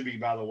don't have to be,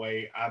 by the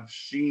way. I've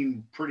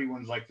seen pretty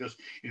ones like this.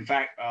 In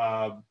fact,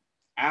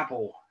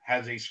 Apple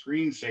has a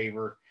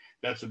screensaver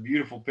that's a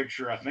beautiful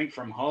picture, I think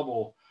from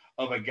Hubble,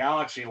 of a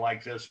galaxy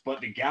like this,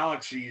 but the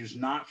galaxy is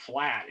not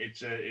flat.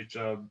 It's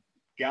a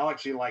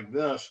galaxy like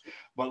this,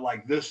 but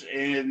like this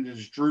end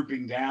is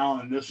drooping down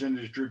and this end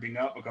is drooping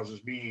up because it's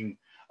being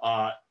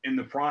in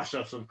the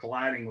process of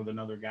colliding with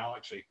another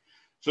galaxy.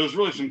 So there's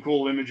really some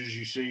cool images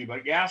you see,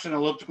 but gas in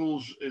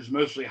ellipticals is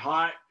mostly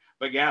hot,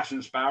 but gas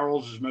in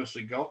spirals is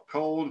mostly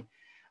cold.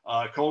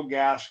 Cold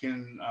gas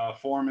can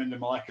form into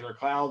molecular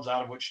clouds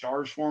out of which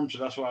stars form. So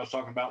that's what I was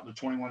talking about, the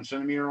 21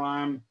 centimeter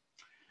line.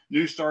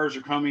 New stars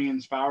are coming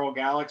in spiral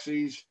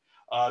galaxies.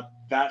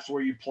 That's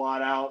where you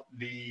plot out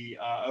the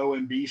O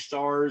and B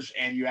stars,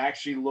 and you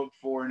actually look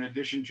for, in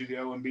addition to the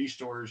O and B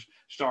stars,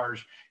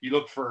 you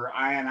look for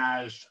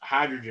ionized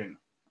hydrogen.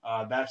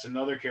 That's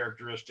another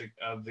characteristic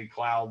of the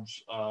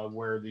clouds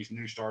where these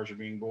new stars are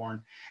being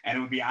born, and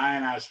it would be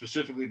ionized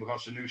specifically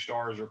because the new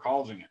stars are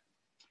causing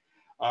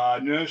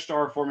it. No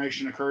star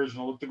formation occurs in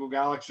elliptical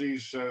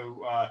galaxies,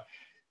 so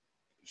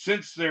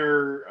since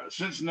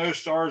no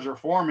stars are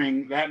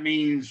forming, that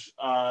means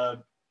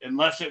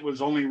unless it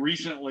was only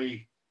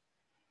recently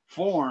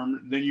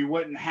formed, then you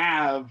wouldn't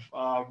have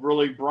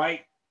really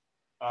bright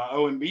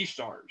O and B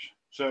stars.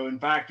 So in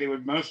fact, they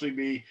would mostly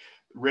be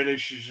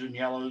reddish and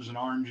yellows and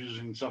oranges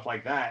and stuff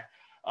like that.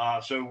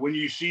 So when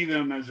you see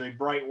them as a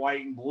bright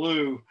white and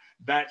blue,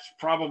 that's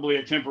probably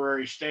a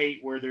temporary state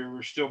where they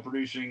were still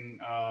producing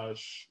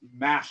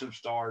massive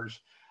stars,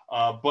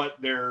 but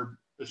they're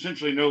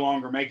essentially no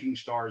longer making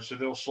stars, so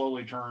they'll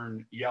slowly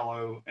turn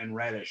yellow and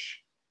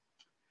reddish.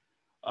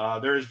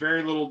 There is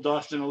very little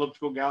dust in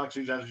elliptical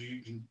galaxies, as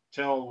you can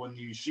tell when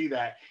you see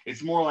that.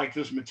 It's more like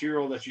this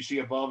material that you see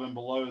above and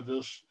below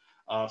this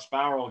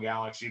spiral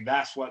galaxy.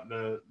 That's what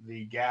the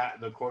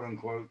quote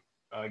unquote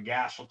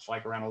gas looks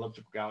like around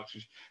elliptical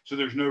galaxies. So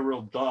there's no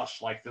real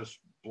dust like this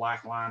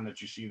black line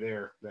that you see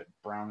there, that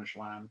brownish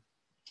line.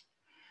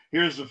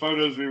 Here's the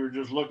photos we were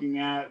just looking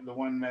at, the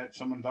one that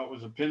someone thought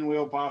was a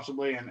pinwheel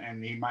possibly,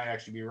 and he might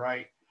actually be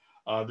right.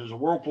 There's a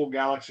whirlpool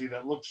galaxy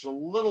that looks a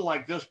little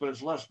like this, but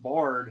it's less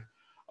barred.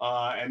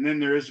 And then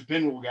there is a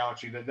pinwheel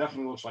galaxy that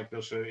definitely looks like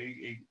this. So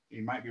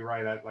he might be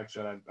right. Like I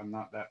said, I'm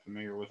not that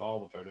familiar with all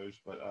the photos,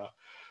 but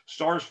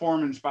stars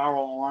form in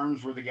spiral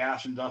arms where the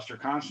gas and dust are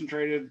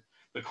concentrated.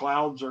 The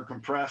clouds are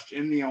compressed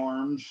in the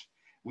arms.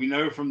 We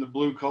know from the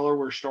blue color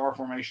where star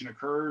formation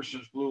occurs,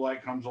 since blue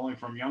light comes only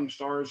from young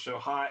stars. So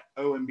hot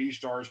O and B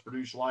stars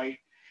produce light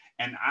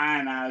and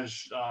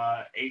ionize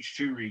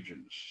H2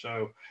 regions.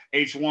 So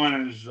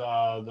H1 is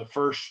the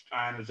first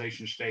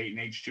ionization state, and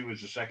H2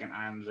 is the second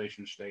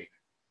ionization state.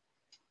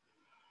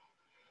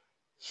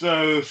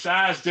 So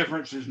size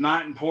difference is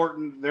not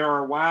important. There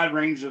are a wide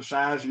range of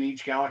size in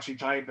each galaxy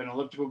type. An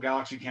elliptical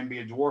galaxy can be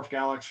a dwarf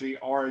galaxy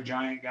or a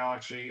giant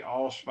galaxy.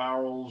 All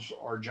spirals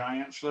are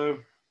giants, though.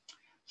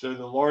 So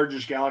the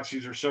largest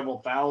galaxies are several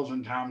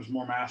thousand times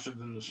more massive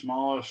than the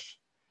smallest.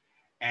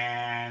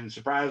 And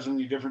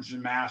surprisingly, differences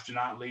in mass do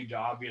not lead to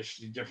obvious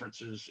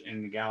differences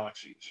in the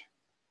galaxies.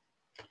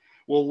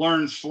 We'll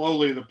learn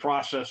slowly the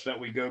process that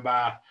we go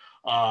by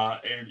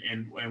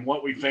and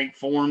what we think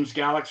forms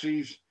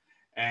galaxies.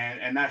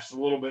 And that's a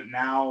little bit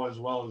now, as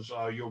well as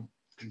you'll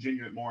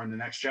continue it more in the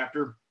next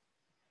chapter.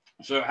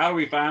 So how do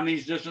we find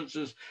these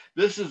distances?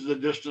 This is the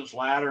distance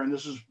ladder, and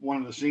this is one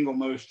of the single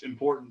most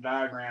important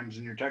diagrams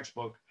in your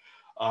textbook,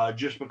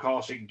 just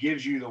because it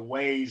gives you the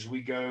ways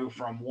we go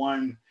from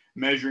one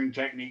measuring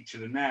technique to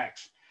the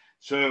next.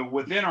 So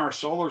within our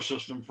solar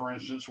system, for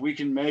instance, we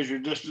can measure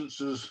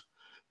distances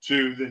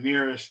to the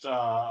nearest,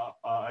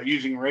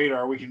 using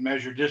radar, we can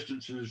measure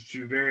distances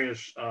to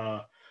various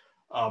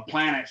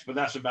planets, but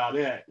that's about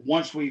it.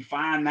 Once we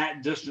find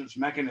that distance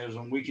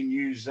mechanism, we can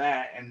use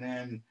that, and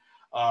then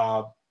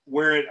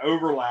where it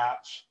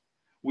overlaps,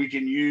 we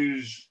can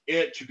use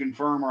it to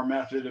confirm our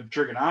method of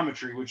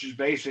trigonometry, which is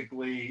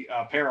basically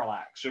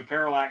parallax. So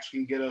parallax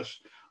can get us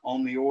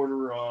on the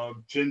order of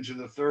 10 to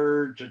the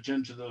third to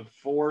 10 to the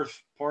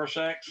fourth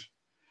parsecs,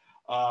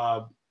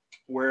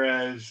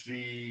 whereas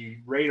the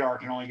radar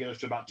can only get us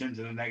to about 10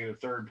 to the negative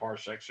third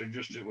parsec, so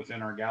just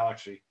within our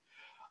galaxy.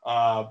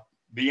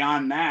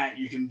 Beyond that,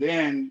 you can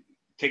then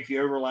take the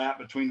overlap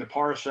between the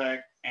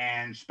parsec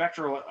and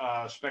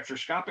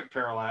spectroscopic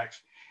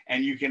parallax,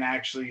 and you can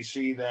actually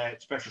see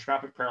that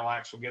spectroscopic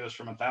parallax will get us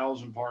from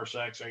 1,000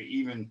 parsecs, or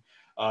even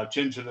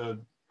 10 to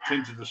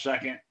the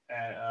second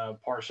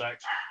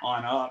parsecs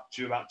on up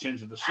to about 10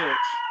 to the sixth.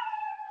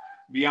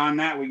 Beyond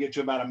that, we get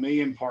to about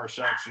 1,000,000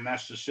 parsecs, and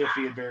that's the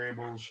Cepheid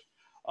variables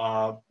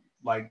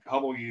like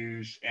Hubble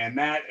used. And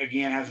that,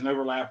 again, has an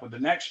overlap with the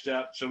next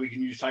step. So we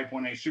can use type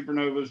 1a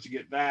supernovas to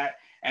get that.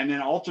 And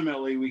then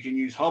ultimately, we can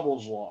use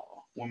Hubble's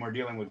law when we're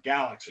dealing with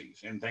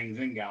galaxies and things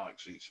in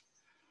galaxies.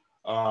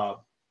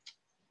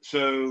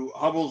 So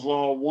Hubble's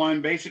law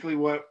 1, basically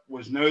what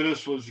was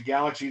noticed was the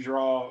galaxies are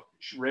all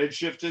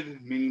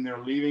redshifted, meaning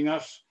they're leaving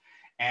us.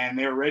 And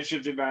they're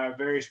redshifted by a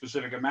very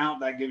specific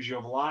amount. That gives you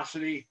a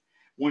velocity.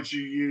 Once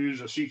you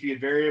use a Cepheid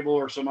variable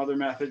or some other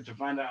method to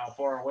find out how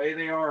far away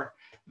they are,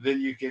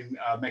 then you can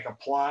make a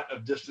plot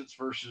of distance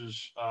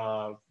versus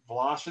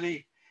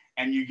velocity,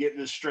 and you get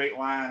this straight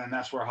line, and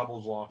that's where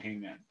Hubble's law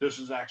came in. This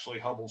is actually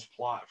Hubble's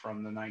plot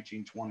from the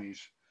 1920s.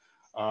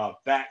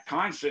 That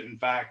constant, in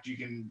fact, you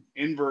can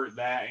invert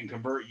that and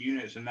convert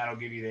units, and that'll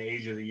give you the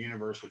age of the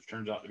universe, which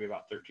turns out to be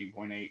about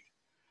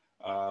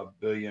 13.8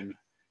 billion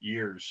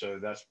years. So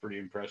that's pretty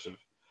impressive.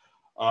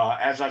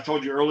 As I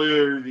told you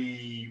earlier,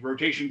 the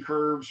rotation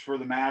curves for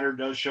the matter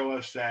does show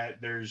us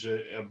that there's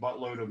a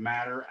buttload of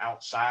matter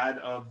outside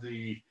of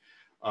the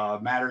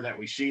matter that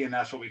we see, and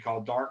that's what we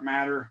call dark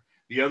matter.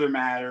 The other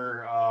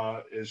matter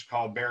is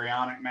called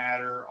baryonic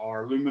matter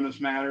or luminous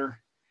matter.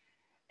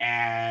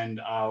 And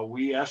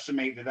we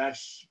estimate that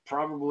that's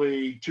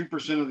probably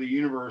 2% of the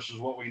universe is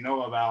what we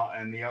know about,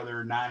 and the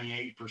other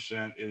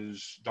 98%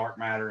 is dark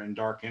matter and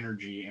dark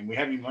energy. And we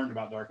haven't even learned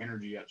about dark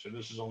energy yet, so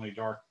this is only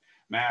dark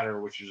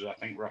matter, which is, I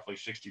think, roughly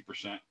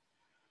 60%.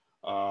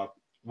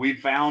 We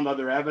found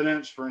other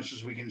evidence. For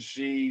instance, we can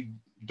see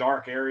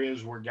dark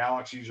areas where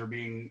galaxies are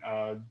being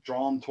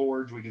drawn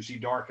towards. We can see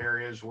dark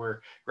areas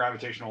where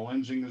gravitational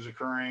lensing is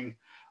occurring.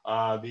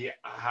 The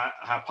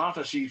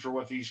hypotheses for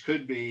what these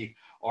could be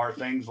are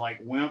things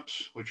like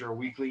WIMPs, which are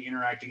weakly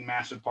interacting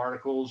massive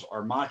particles,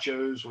 or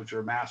MACHOs, which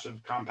are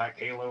massive compact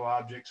halo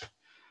objects.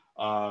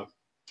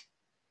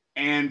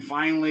 And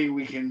finally,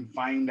 we can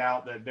find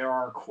out that there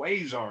are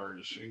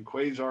quasars, and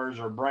quasars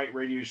are bright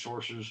radio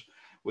sources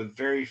with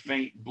very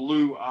faint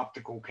blue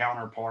optical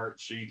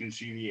counterparts. So you can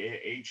see the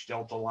H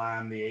delta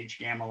line, the H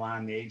gamma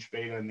line, the H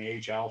beta, and the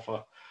H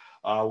alpha.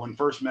 When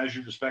first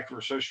measured, the spectra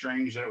were so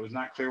strange that it was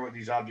not clear what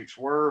these objects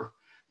were.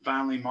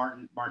 Finally,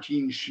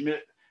 Martin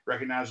Schmidt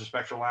recognized the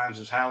spectral lines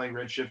as highly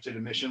redshifted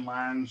emission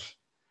lines.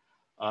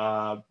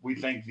 We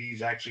think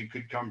these actually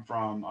could come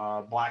from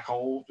black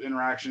hole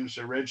interactions.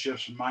 So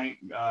redshifts might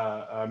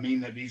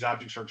mean that these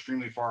objects are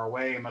extremely far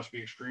away and must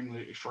be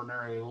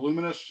extraordinarily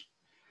luminous.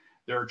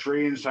 There are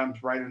trillions times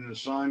brighter than the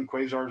sun.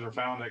 Quasars are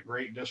found at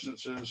great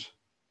distances,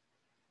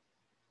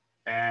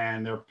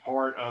 and they're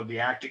part of the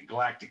active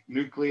galactic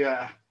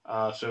nuclei.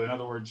 So in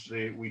other words,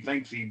 we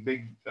think the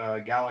big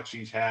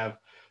galaxies have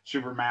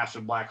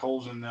supermassive black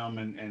holes in them,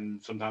 and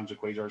sometimes the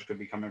quasars could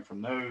be coming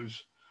from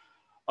those.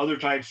 Other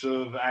types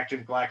of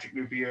active galactic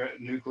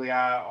nuclei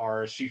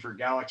are Seyfert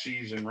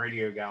galaxies and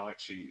radio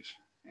galaxies,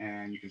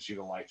 and you can see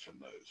the lights from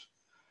those.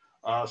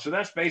 So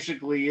that's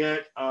basically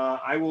it.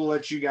 I will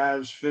let you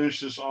guys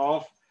finish this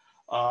off.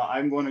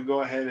 I'm going to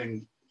go ahead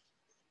and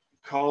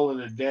call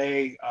it a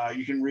day.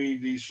 You can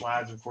read these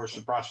slides. Of course,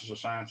 the process of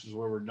science is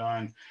where we're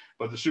done,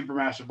 but the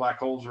supermassive black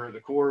holes are at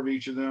the core of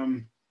each of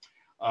them.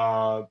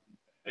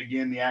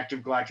 Again, the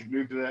active galactic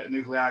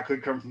nuclei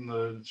could come from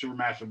the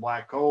supermassive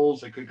black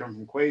holes. They could come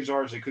from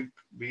quasars. It could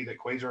be that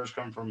quasars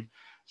come from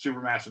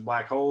supermassive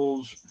black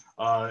holes.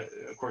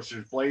 Of course,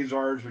 there's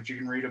blazars, which you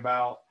can read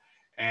about,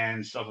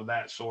 and stuff of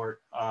that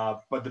sort.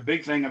 But the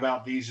big thing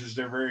about these is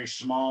they're very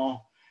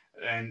small,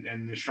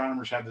 and the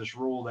astronomers have this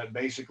rule that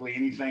basically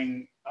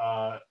anything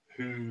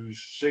whose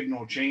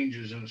signal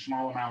changes in a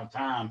small amount of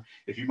time,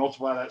 if you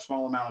multiply that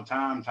small amount of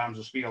time times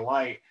the speed of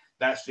light,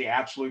 that's the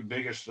absolute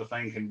biggest the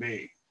thing can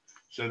be.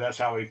 So that's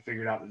how we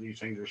figured out that these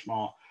things are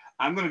small.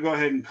 I'm going to go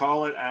ahead and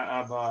call it.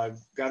 I've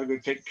got to go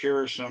take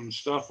care of some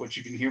stuff, which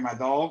you can hear my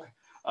dog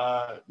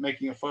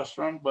making a fuss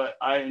from. But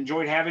I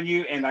enjoyed having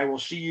you, and I will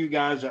see you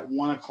guys at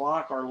 1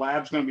 o'clock. Our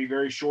lab's going to be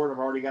very short. I've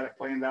already got it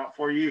planned out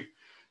for you.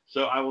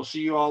 So I will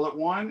see you all at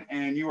 1,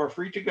 and you are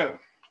free to go.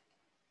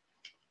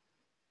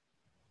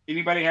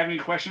 Anybody have any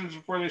questions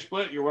before they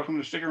split? You're welcome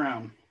to stick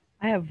around.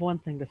 I have one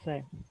thing to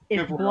say.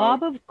 If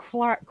blob of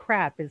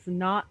crap is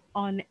not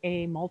on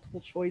a multiple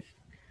choice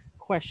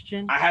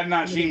question, I have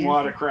not seen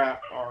Wad of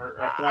Crap or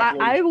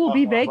I will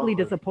be vaguely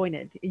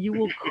disappointed. You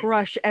will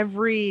crush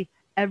every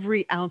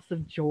ounce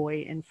of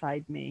joy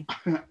inside me.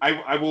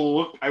 I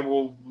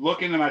will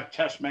look into my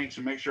test banks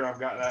and make sure I've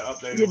got that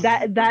updated.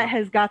 Yeah, that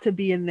has got to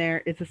be in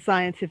there. It's a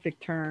scientific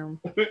term.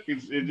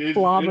 it is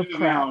blob of crap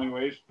crap. Now,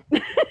 anyways.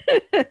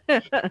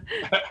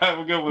 Have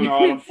a good one,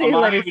 Autumn.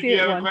 Amani, did you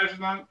have a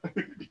question on?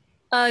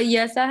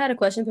 Yes, I had a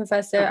question,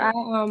 Professor.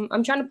 Okay.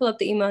 I'm trying to pull up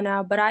the email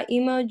now, but I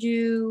emailed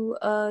you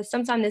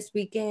sometime this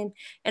weekend,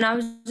 and I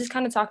was just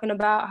kind of talking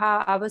about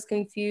how I was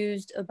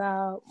confused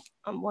about.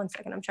 1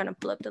 second, I'm trying to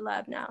pull up the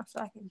lab now so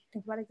I can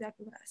think about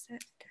exactly what I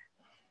said.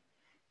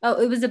 Oh,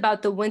 it was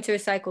about the winter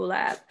cycle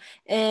lab,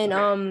 and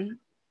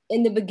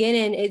in the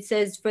beginning it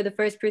says for the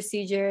first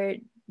procedure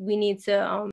we need to